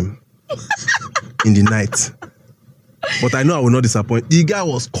 a.m. in the night, but I know I will not disappoint. The guy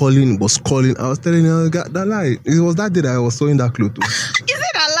was calling. I was telling him, that lie. It was that day that I was sewing that clothes. Is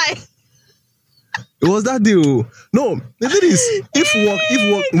it a lie? It was that day. No, the thing is, if work,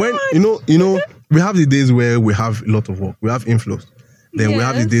 when we have the days where we have a lot of work, we have inflows. Then we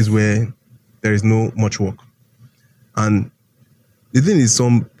have the days where there is no much work. And the thing is,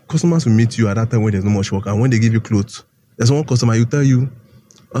 some customers will meet you at that time when there's no much work, and when they give you clothes, there's one customer, you tell you,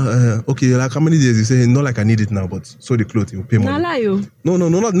 okay, like how many days? You say, not like I need it now, but so the clothes, you pay money. No.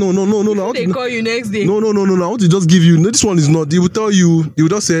 They call you next day. No. I want to just give you. No, this one is not. He will tell you. He will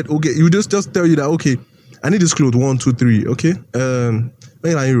just say, okay. He will just tell you that, okay, I need this clothes 1, 2, 3. Okay.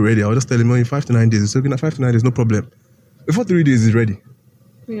 When are you ready? I'll just tell him, in 5 to 9 days. It's okay. 5 to 9 days, no problem. Before 3 days is ready.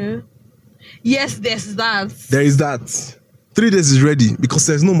 Yeah. Yes, there's that. There is that. 3 days is ready because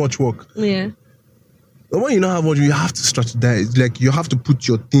there's no much work. Yeah. But when you don't have much, you have to strategize. Like, you have to put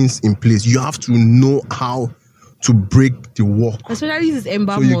your things in place. You have to know how to break the work. Especially this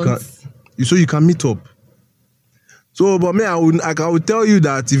ember months. So you can meet up. So, but me, I would tell you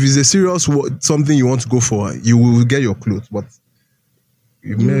that if it's a serious something you want to go for, you will get your clothes. But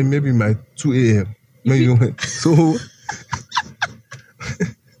maybe by 2 a.m. So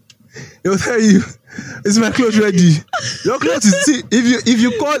he'll tell you, is my clothes ready? Your clothes is, see, if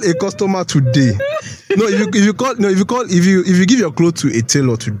you call a customer today, if you give your clothes to a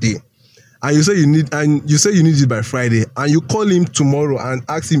tailor today, and you say you need it by Friday, and you call him tomorrow and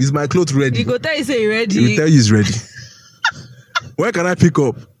ask him, is my clothes ready? He go tell you say ready. He will tell you he's ready. Where can I pick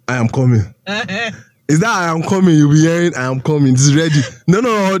up? I am coming. Is that I am coming? You'll be hearing I am coming. This is ready. No,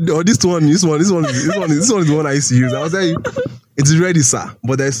 or this one is the one I used to use. I was saying it is ready, sir.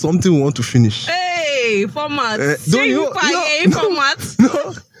 But there's something we want to finish. Hey, format. Format.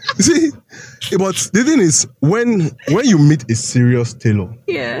 No. See, but the thing is, when you meet a serious tailor,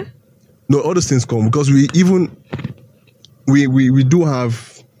 yeah. No, all those things come because we do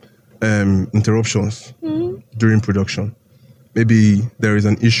have interruptions during production. Maybe there is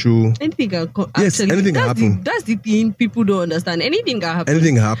an issue. Anything can anything can happen. That's the thing people don't understand. Anything can happen.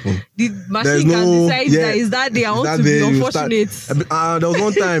 Anything can happen. The machine can decide that is that day I want to be unfortunate. There was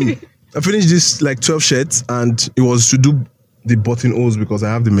one time I finished this like 12 shirts and it was to do the buttonholes because I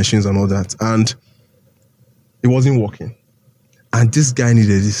have the machines and all that, and it wasn't working. And this guy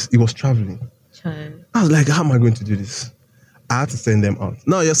needed this. He was traveling. Child. I was like, how am I going to do this? I had to send them out.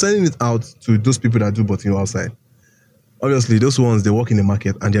 Now you're sending it out to those people that do buttonhole outside. Obviously, those ones, they work in the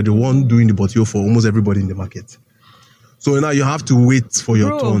market and they're the one doing the buttonhole for almost everybody in the market. So now you have to wait for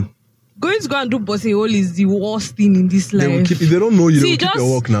your turn. Going to go and do buttonhole is the worst thing in this life. If they don't know you, they will keep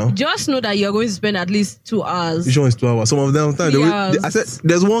your work now. Just know that you're going to spend at least 2 hours. Each one is 2 hours. Some of them, I said,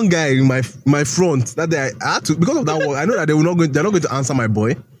 there's one guy in my front that day I had to, because of that work, I know that they're not going to answer my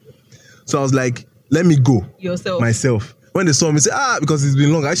boy. So I was like, let me go. Yourself. Myself. when they saw me, say, because it's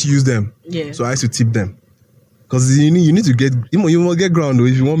been long, I should use them. Yeah. So I used to tip them. Because you need to get, you must get ground though.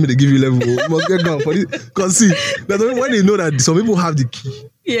 If you want me to give you level, you must get ground for this. Because see, that's when they know that some people have the key.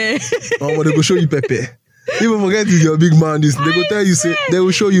 Yeah. But they go show you Pepe. Even forget it's your big man. This they go tell you, say they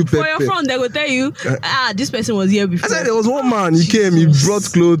will show you Pepe. For your front, they will tell you, this person was here before. I said there was one man. He came. He brought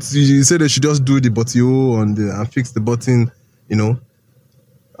clothes. He said they should just do the button and fix the button. You know,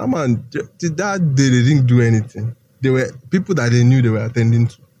 man, that day they didn't do anything. They were people that they knew they were attending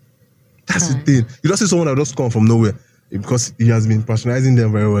to. That's the thing. You don't see someone that just come from nowhere because he has been patronizing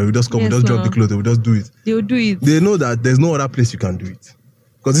them very well. We just come, we just drop the clothes, we just do it. They will do it. They know that there's no other place you can do it.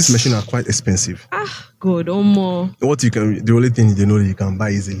 Because these machines are quite expensive. Good, or more. What you can, the only thing they know that you can buy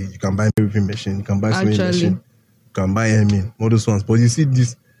easily, you can buy everything machine, you can buy sewing machine, you can buy all those ones. But you see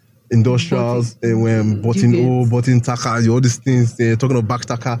these industrials, when button tacker, all these things, they're talking about back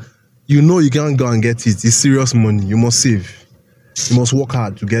tacker, you know you can't go and get it. It's serious money. You must save. You must work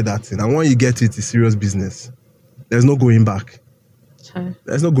hard to get that thing. And when you get it, it's serious business. There's no going back.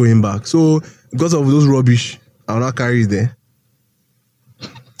 There's no going back. So because of those rubbish, I'll not carry it there.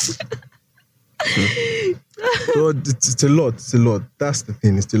 So it's a lot. It's a lot. That's the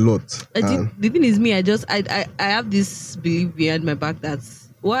thing. It's a lot. The thing is, me, I have this belief behind my back that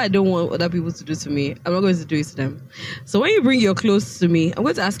what I don't want other people to do to me, I'm not going to do it to them. So when you bring your clothes to me, I'm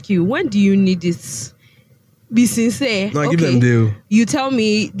going to ask you, when do you need this? Be sincere. No, I give them deal. You tell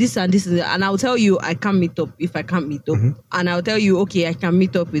me this and this, and I'll tell you I can't meet up if I can't meet up. And I'll tell you, okay, I can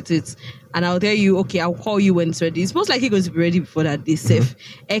meet up with it. And I'll tell you, okay, I'll call you when it's ready. It's most likely going to be ready before that day, safe.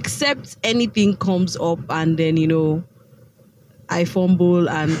 Except anything comes up and then, I fumble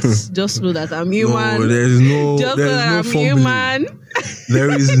and just know that I'm human. No, there's no fumbling. There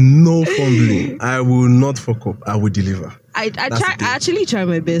is no fumbling. I will not fuck up. I will deliver. I actually try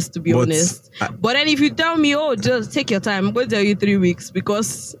my best, to be honest. But then if you tell me, just take your time, I'm going to tell you 3 weeks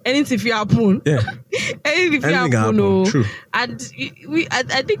because anything if you happen. Yeah. anything if you happen. No. True. And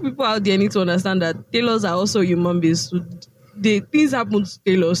I think people out there need to understand that tailors are also human beings. So things happen to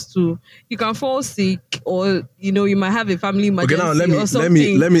tailors too. You can fall sick, or you might have a family emergency. Okay, now let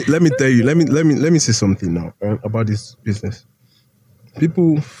me tell you. Let me say something now about this business.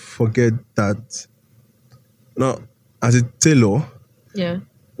 People forget that now, as a tailor,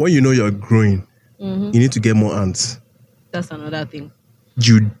 when you know you're growing, you need to get more hands. That's another thing.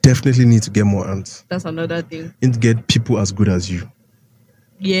 You definitely need to get more hands. That's another thing. You need to get people as good as you.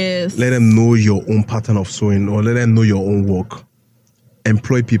 Yes. Let them know your own pattern of sewing, or let them know your own work.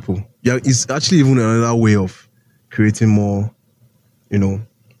 Employ people. Yeah, it's actually even another way of creating more, empowering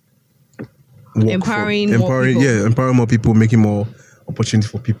more people. Yeah, empowering more people, making more opportunity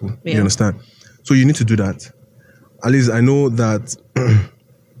for people. Yeah. You understand? So you need to do that. At least I know that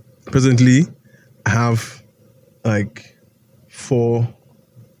presently I have like four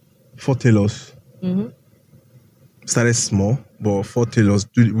tailors. Started small, but 4 tailors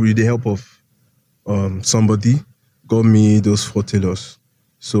with the help of somebody got me those 4 tailors.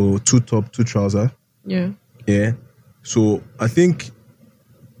 So 2 top, 2 trouser. Yeah. Yeah. So I think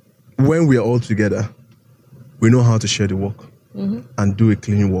when we are all together, we know how to share the work and do a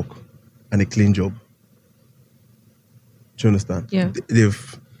clean work and a clean job. Do you understand? Yeah.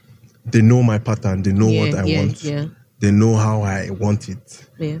 They know my pattern. They know what I want. Yeah. They know how I want it.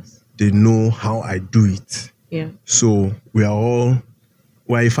 Yes. They know how I do it. Yeah. So we're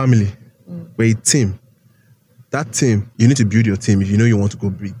a family. We're a team. That team, you need to build your team. If you know you want to go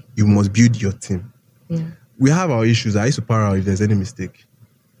big, you must build your team. Yeah. We have our issues. I used to para if there's any mistake.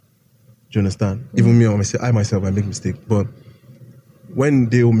 Do you understand? Even me, I myself, I make mistake. But when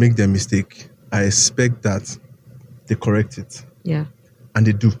they will make their mistake, I expect that they correct it. Yeah. And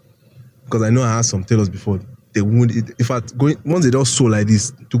they do. Because I know I had some tailors before. They won't. Once they just sew like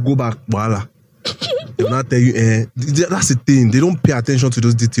this, to go back, voila. They'll not tell you, that's the thing. They don't pay attention to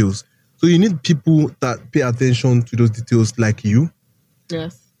those details. So you need people that pay attention to those details like you.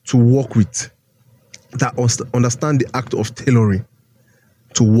 Yes. To work with. That understand the act of tailoring.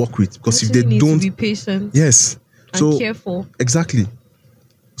 To work with. Because if they don't... to be patient. Yes. And careful. Exactly.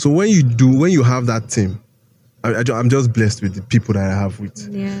 So when you have that team, I'm just blessed with the people that I have with.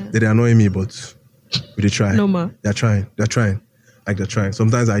 Yeah. They annoy me, but they try. No more. They're trying. Like they're trying.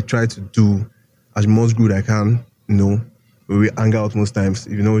 Sometimes I try to do as much good I can, we hang out most times.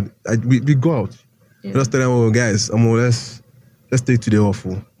 We go out. Yeah. Just tell them, guys, let's take today off.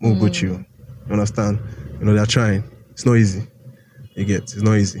 We'll go chill. You understand? They're trying. It's not easy. It's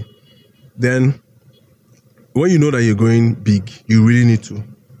not easy. Then, when you know that you're going big, you really need to.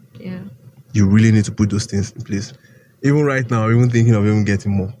 Yeah. You really need to put those things in place. Even right now, I'm even thinking of even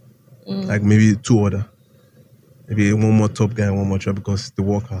getting more. Like maybe 2 other. maybe one more top guy, one more job because the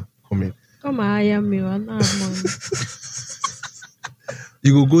work are coming. Come on, I am you. I don't have money.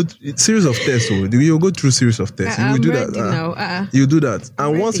 You will go series of tests. So you will go through series of tests. You will do that. Now. You do that,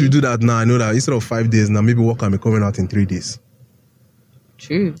 and once you do that, now I know that instead of 5 days, now maybe work can be coming out in 3 days.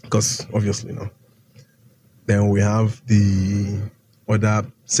 True. Because obviously, Then we have the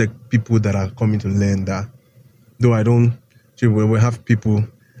other people that are coming to learn that. Though I don't, we have people.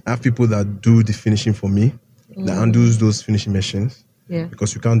 I have people that do the finishing for me, that handles those finishing machines. Yeah.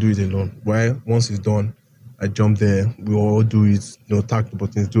 Because you can't do it alone. Well, once it's done, I jump there. We all do it. Tap the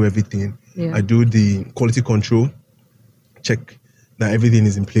buttons, do everything. Yeah. I do the quality control, check that everything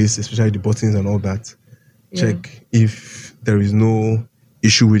is in place, especially the buttons and all that. Yeah. Check if there is no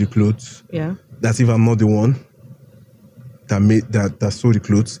issue with the clothes. Yeah. That's if I'm not the one that sold the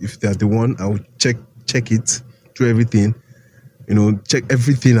clothes. If they're the one, I will check it, do everything. Check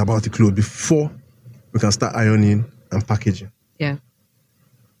everything about the clothes before we can start ironing and packaging. Yeah.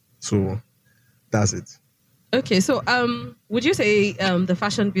 So that's it. Okay, so would you say the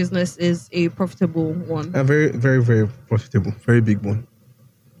fashion business is a profitable one? A very, very, very profitable, very big one.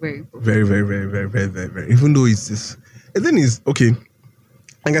 Very, very, very, very, very, very, very, very. Even though it's this, the thing is, okay.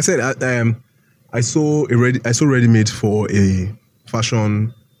 Like I said, I saw ready-made for a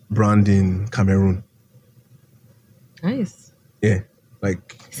fashion brand in Cameroon. Nice. Yeah,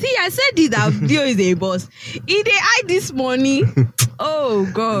 like. See, I said it. That video is a boss. If they hide this money, oh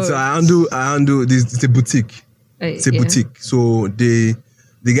God. So I handle this. It's a boutique. It's a boutique. So the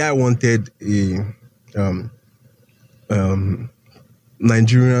guy wanted a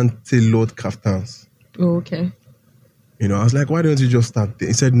Nigerian tailored kaftans. Oh, okay. I was like, why don't you just start there?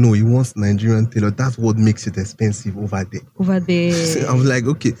 He said, no, he wants Nigerian tailor. That's what makes it expensive over there. So I was like,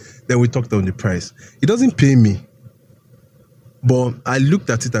 okay. Then we talked on the price. It doesn't pay me. But I looked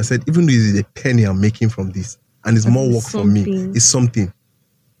at it, I said, even though it's a penny I'm making from this, and it's more work for me, it's something.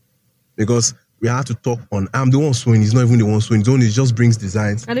 Because we have to talk on, I'm the one sewing, he's not even the one sewing, he just brings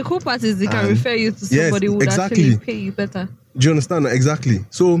designs. And the cool part is they can refer you to somebody who would actually pay you better. Do you understand? Exactly.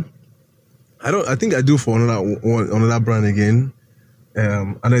 So, I think I do for another brand again.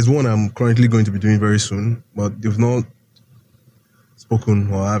 And there's one I'm currently going to be doing very soon, but they've not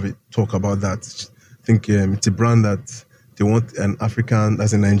spoken or have a talk about that. I think it's a brand that they want an African,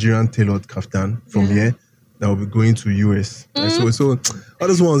 that's a Nigerian tailored kaftan from here that will be going to US. So all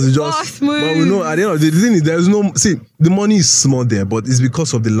those ones is just, but we know at the end of the thing is there's no, see, the money is small there, but it's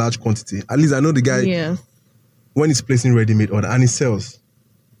because of the large quantity. At least I know the guy, when he's placing ready-made order and he sells,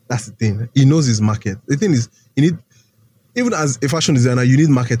 that's the thing. He knows his market. The thing is, you need, even as a fashion designer, you need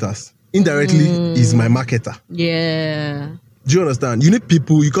marketers. Indirectly, he's my marketer. Yeah. Do you understand? You need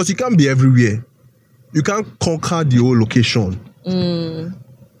people, because you can't be everywhere. You can't conquer the whole location. Do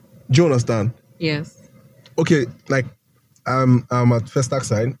you understand? Yes. Okay, like I'm at First Act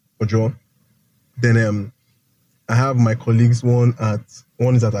side, Ojo. Then I have my colleagues. One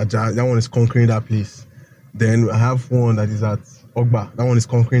is at Aja. That one is conquering that place. Then I have one that is at Ogba. That one is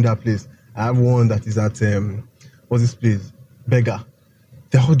conquering that place. I have one that is at what's this place? Bega.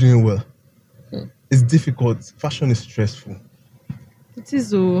 They're all doing well. It's difficult. Fashion is stressful. It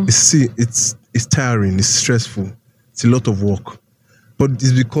is. It's tiring. It's stressful. It's a lot of work. But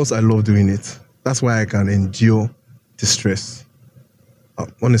it's because I love doing it. That's why I can endure the stress.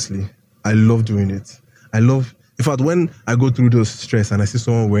 Honestly, I love doing it. In fact, when I go through those stress and I see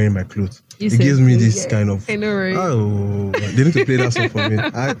someone wearing my clothes, it gives me this kind of, I know, right? Oh, they need to play that song for me.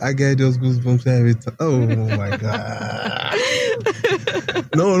 I get those goosebumps every time. Oh my God.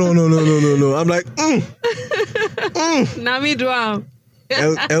 No. I'm like, Nami Dwam.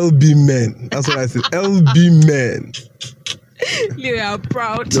 LB men. That's what I said. LB men. You are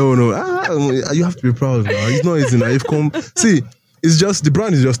proud. No. You have to be proud now. It's not easy now. You've come. See, it's just, the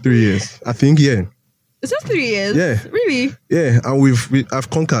brand is just 3 years. I think, yeah. It's just 3 years? Yeah. Really? Yeah, and I've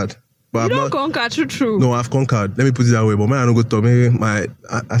conquered. But you don't conquer, true. No, I've conquered. Let me put it that way. But man, I don't go talk. Maybe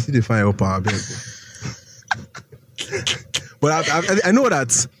I see the fire up our bed. But I know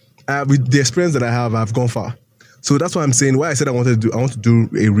that with the experience that I have, I've gone far. So that's why I'm saying, why I said I want to do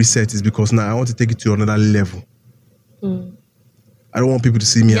a reset is because now I want to take it to another level. I don't want people to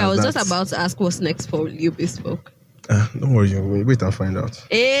see me. Yeah, I was just about to ask what's next for you, Bespoke. Don't worry, wait, I'll find out.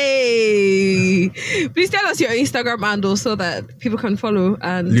 Hey, please tell us your Instagram handle so that people can follow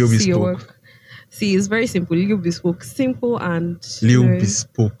and Leo see Bespoke. your work. See, it's very simple. Leo Bespoke, simple and Leo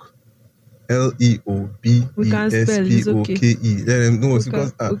Bespoke, LEOBESPOKE. We can spell. No, it's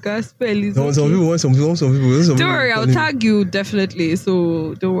because we can spell. It's some people want some people. Don't worry, I'll tag you definitely.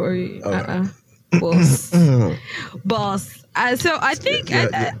 So don't worry. boss. Boss. So I think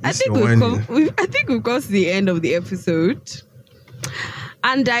I think we've come. I think we've got to the end of the episode,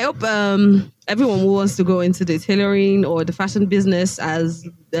 and I hope everyone who wants to go into the tailoring or the fashion business has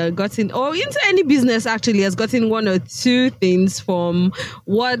gotten, or into any business actually, has gotten one or two things from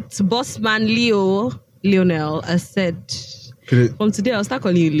what Bossman Leonel has said. From today, I'll start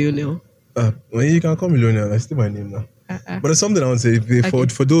calling you Leonel. Well, you can call me Leonel. That's still my name now. But there's something I want to say.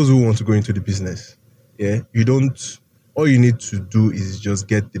 For those who want to go into the business, all you need to do is just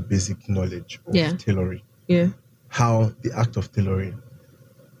get the basic knowledge of tailoring. Yeah. How the act of tailoring.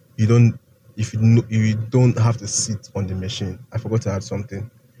 You don't have to sit on the machine. I forgot to add something.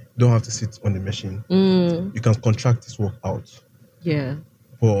 You don't have to sit on the machine. You can contract this work out. Yeah.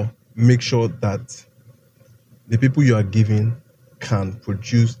 But make sure that the people you are giving can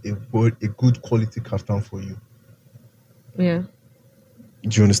produce a good quality kaftan for you. Yeah.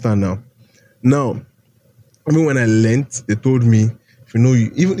 Do you understand now? Now, even when I learned, they told me,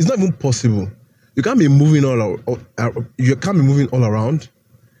 it's not even possible. You can't be moving all around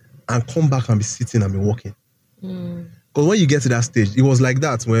and come back and be sitting and be walking. Because when you get to that stage, it was like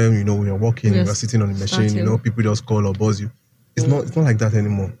that when we are walking, we are sitting on the machine, people just call or buzz you. It's not like that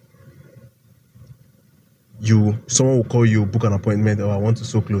anymore. Someone will call you, book an appointment, I want to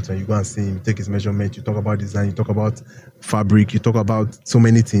sew clothes, and you go and see him, you take his measurement, you talk about design, you talk about fabric, you talk about so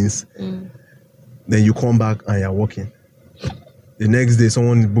many things. Then you come back and you're working. The next day,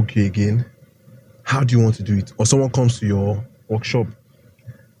 someone will book you again. How do you want to do it? Or someone comes to your workshop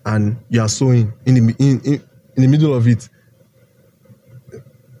and you are sewing in the middle of it,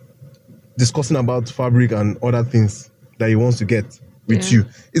 discussing about fabric and other things that he wants to get with you.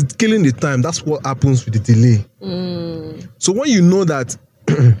 It's killing the time. That's what happens with the delay. So when you know that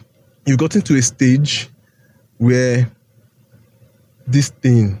you've gotten to a stage where this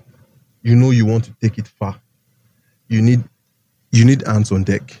thing, you want to take it far, you need hands on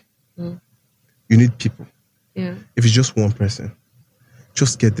deck. You need people. Yeah. If it's just one person,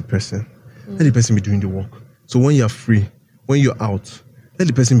 just get the person. Let the person be doing the work. So when you're free, when you're out, let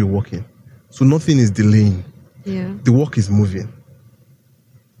the person be working. So nothing is delaying. Yeah. The work is moving.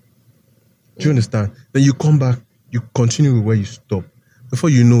 Do you understand? Then you come back, you continue with where you stop. Before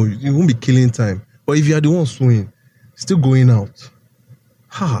you know, you won't be killing time. But if you are the one sewing, still going out,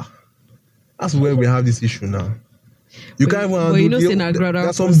 that's where we have this issue now. You can't even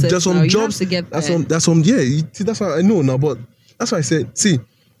there's some jobs to get there. That's what I know now. But that's why I said, see,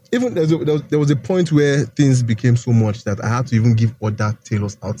 even there was a point where things became so much that I had to even give other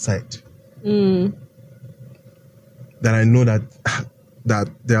tailors outside. That I know that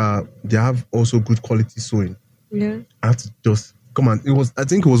they have also good quality sewing. Yeah. I have to just come on. I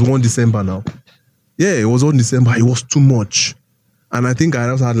think it was 1 December now. Yeah, it was 1 December. It was too much. And I think I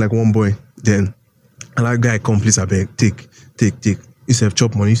also had like one boy then. And that guy come, please, I beg, take. You have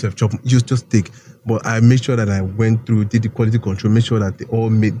chop money, just take. But I made sure that I went through, did the quality control, made sure that they all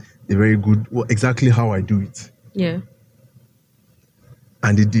made the very good, exactly how I do it. Yeah.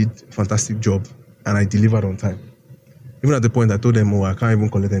 And they did a fantastic job. And I delivered on time. Even at the point I told them, I can't even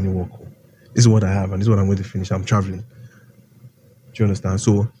collect any work. This is what I have and this is what I'm going to finish. I'm traveling. Do you understand?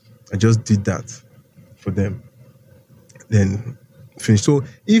 So I just did that for them. Then finished. So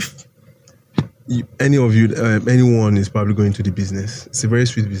if anyone is probably going to the business, it's a very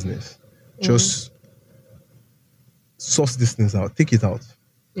sweet business. Just source these things out. Take it out.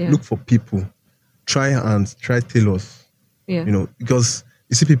 Yeah. Look for people. Try tailors. Yeah. Because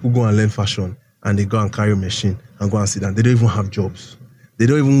you see people go and learn fashion and they go and carry a machine and go and sit down. They don't even have jobs. They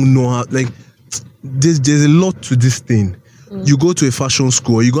don't even know how, there's a lot to this thing. You go to a fashion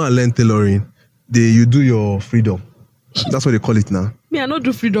school, you go and learn tailoring, you do your freedom. That's what they call it now. Me, I not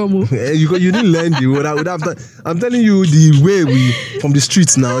do freedom. You didn't learn the word. I'm telling you the way from the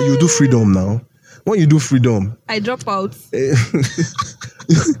streets now, you do freedom now. When you do freedom, I drop out.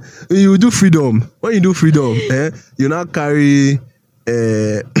 You do freedom. When you do freedom, you now carry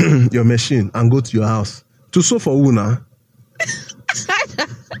your machine and go to your house. To sew for who now?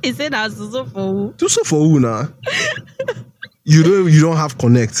 He said to sew for who? To sew for who now? You don't have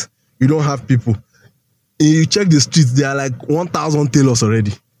connect. You don't have people. You check the streets, there are like 1,000 tailors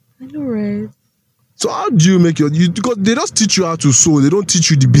already. I know, right? So how do you make because they just teach you how to sew, they don't teach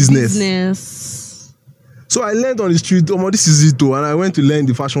you the business. So I learned on the street, this is it, and I went to learn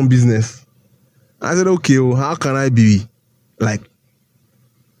the fashion business. I said, okay, how can I be like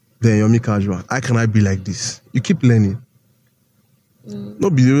the Yomi Casual? How can I be like this? You keep learning.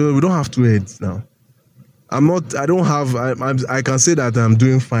 We don't have two heads now. I can say that I'm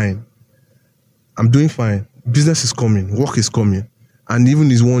doing fine. I'm doing fine. Business is coming. Work is coming. And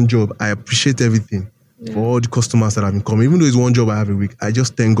even it's one job, I appreciate everything for all the customers that have been coming. Even though it's one job I have a week, I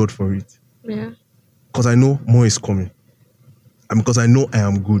just thank God for it. Yeah. Because I know more is coming. And because I know I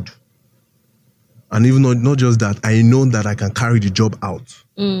am good. And even though, not just that, I know that I can carry the job out.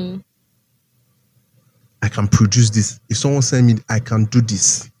 I can produce this. If someone send me, I can do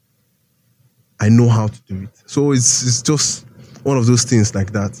this. I know how to do it. So it's just one of those things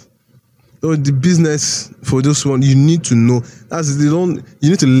like that. So the business, for those one, you need to know.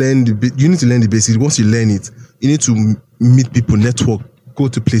 You need to learn the basics. Once you learn it, you need to meet people, network, go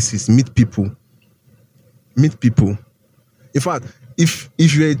to places, meet people. In fact, if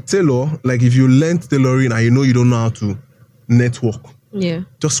you're a tailor, like if you learn tailoring and you know you don't know how to network,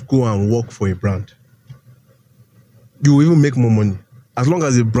 just go and work for a brand. You will even make more money as long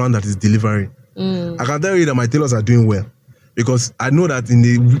as a brand that is delivering. I can tell you that my tailors are doing well. Because I know that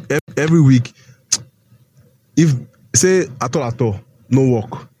every week, if say at all, no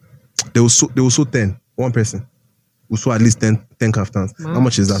work, they will sew 10. One person will sew at least 10 kaftans. Nice. How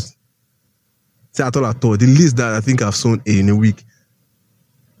much is that? Say at all, the least that I think I've sewn in a week.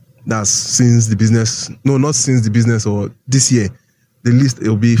 That's since the business. No, not since the business or this year. The least it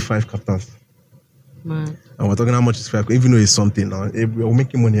will be 5 kaftans. And we're talking how much is 5, even though it's something now. We're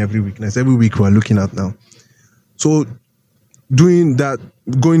making money every week. That's every week we're looking at now. So doing that,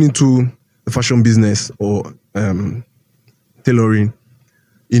 going into the fashion business or tailoring,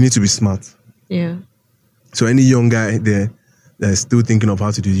 you need to be smart. Yeah. So any young guy there that is still thinking of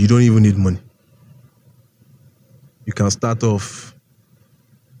how to do it, you don't even need money. You can start off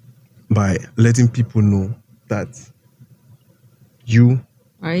by letting people know that you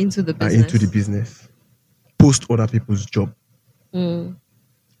are into the business. Post other people's job.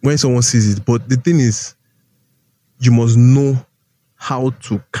 When someone sees it, but the thing is, you must know how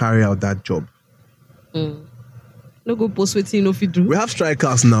to carry out that job. No go post what you know if you do. We have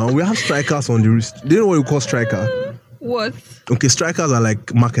strikers now. We have strikers on the wrist. Do you know what we call striker? What? Okay, strikers are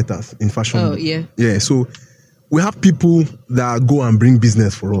like marketers in fashion. Oh, yeah. Yeah, so we have people that go and bring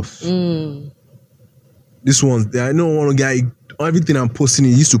business for us. This one, I know one guy, everything I'm posting,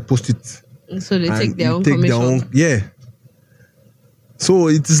 he used to post it. So they take their own commission. Yeah. So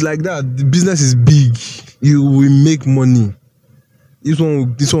it is like that. The business is big. You will make money.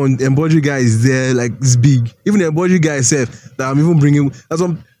 This one, embroidery guy is there, like it's big. Even the embroidery guy itself that I'm even bringing.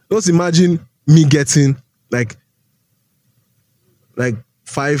 Just imagine me getting like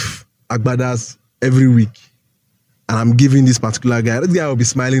 5 agbadas every week, and I'm giving this particular guy. This guy will be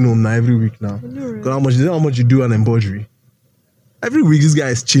smiling on now every week now. Because how much you do an embroidery? Every week this guy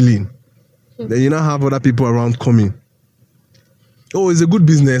is chilling. Then you now have other people around coming. Oh, it's a good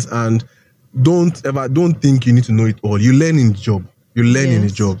business, and don't think you need to know it all. You learn in the job. You learn in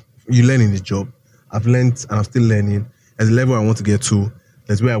the job. I've learned and I'm still learning. At the level I want to get to,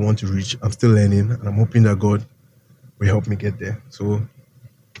 that's where I want to reach. I'm still learning, and I'm hoping that God will help me get there. So,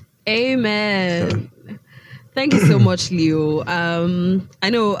 amen. Thank you so much, Leo. I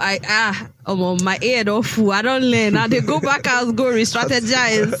know my ear don't fool. I don't learn. Now they go back and go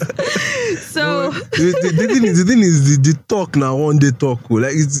re-strategize. So the thing is the talk now, one day talk.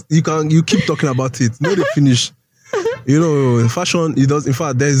 Like you keep talking about it. No, they finish. You know, fashion, it does. In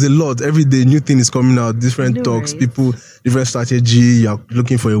fact, there's a lot. Every day, new thing is coming out. Different talks, people, different strategy. You're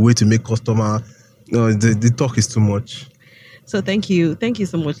looking for a way to make customer. The talk is too much. So thank you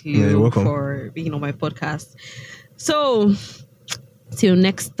so much, Leo, for being on my podcast. So till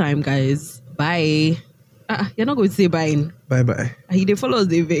next time, guys. Bye. You're not going to say bye. Bye. They follow us,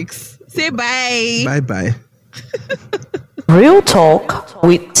 the Vix. Say bye. Bye. Real Talk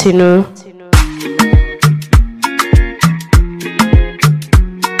with Tinu.